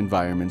exploring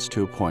environments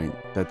to a point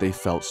that they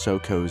felt so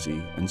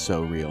cozy and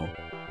so real.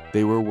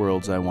 They were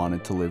worlds I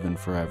wanted to live in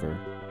forever.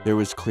 There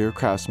was clear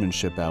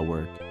craftsmanship at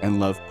work and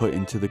love put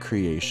into the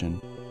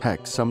creation.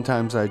 Heck,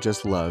 sometimes I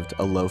just loved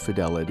a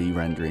low-fidelity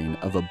rendering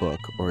of a book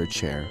or a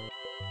chair.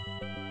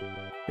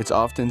 It's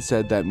often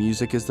said that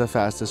music is the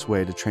fastest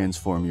way to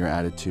transform your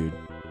attitude,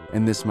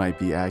 and this might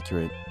be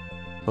accurate.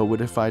 But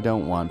what if I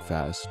don't want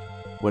fast?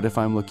 What if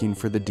I'm looking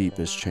for the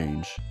deepest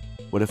change?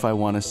 What if I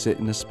want to sit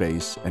in a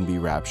space and be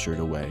raptured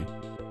away?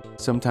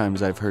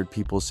 Sometimes I've heard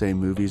people say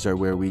movies are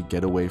where we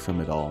get away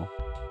from it all,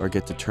 or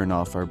get to turn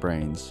off our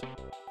brains.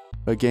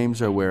 But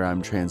games are where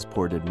I'm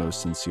transported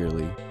most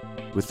sincerely,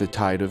 with the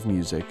tide of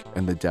music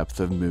and the depth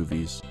of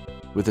movies,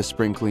 with a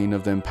sprinkling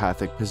of the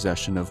empathic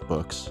possession of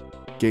books.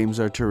 Games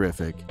are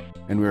terrific,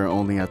 and we are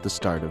only at the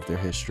start of their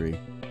history.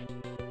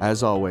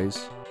 As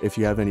always, if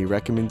you have any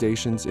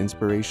recommendations,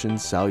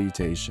 inspirations,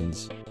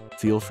 salutations,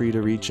 feel free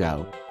to reach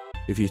out.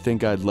 If you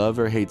think I'd love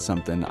or hate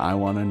something, I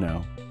want to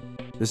know.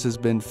 This has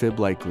been Fib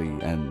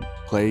Likley, and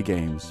play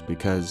games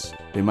because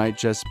they might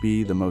just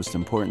be the most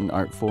important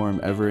art form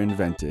ever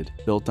invented,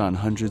 built on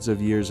hundreds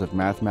of years of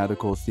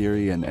mathematical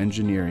theory and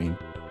engineering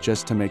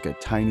just to make a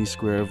tiny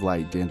square of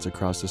light dance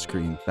across the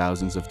screen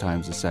thousands of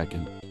times a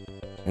second.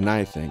 And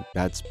I think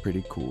that's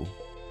pretty cool.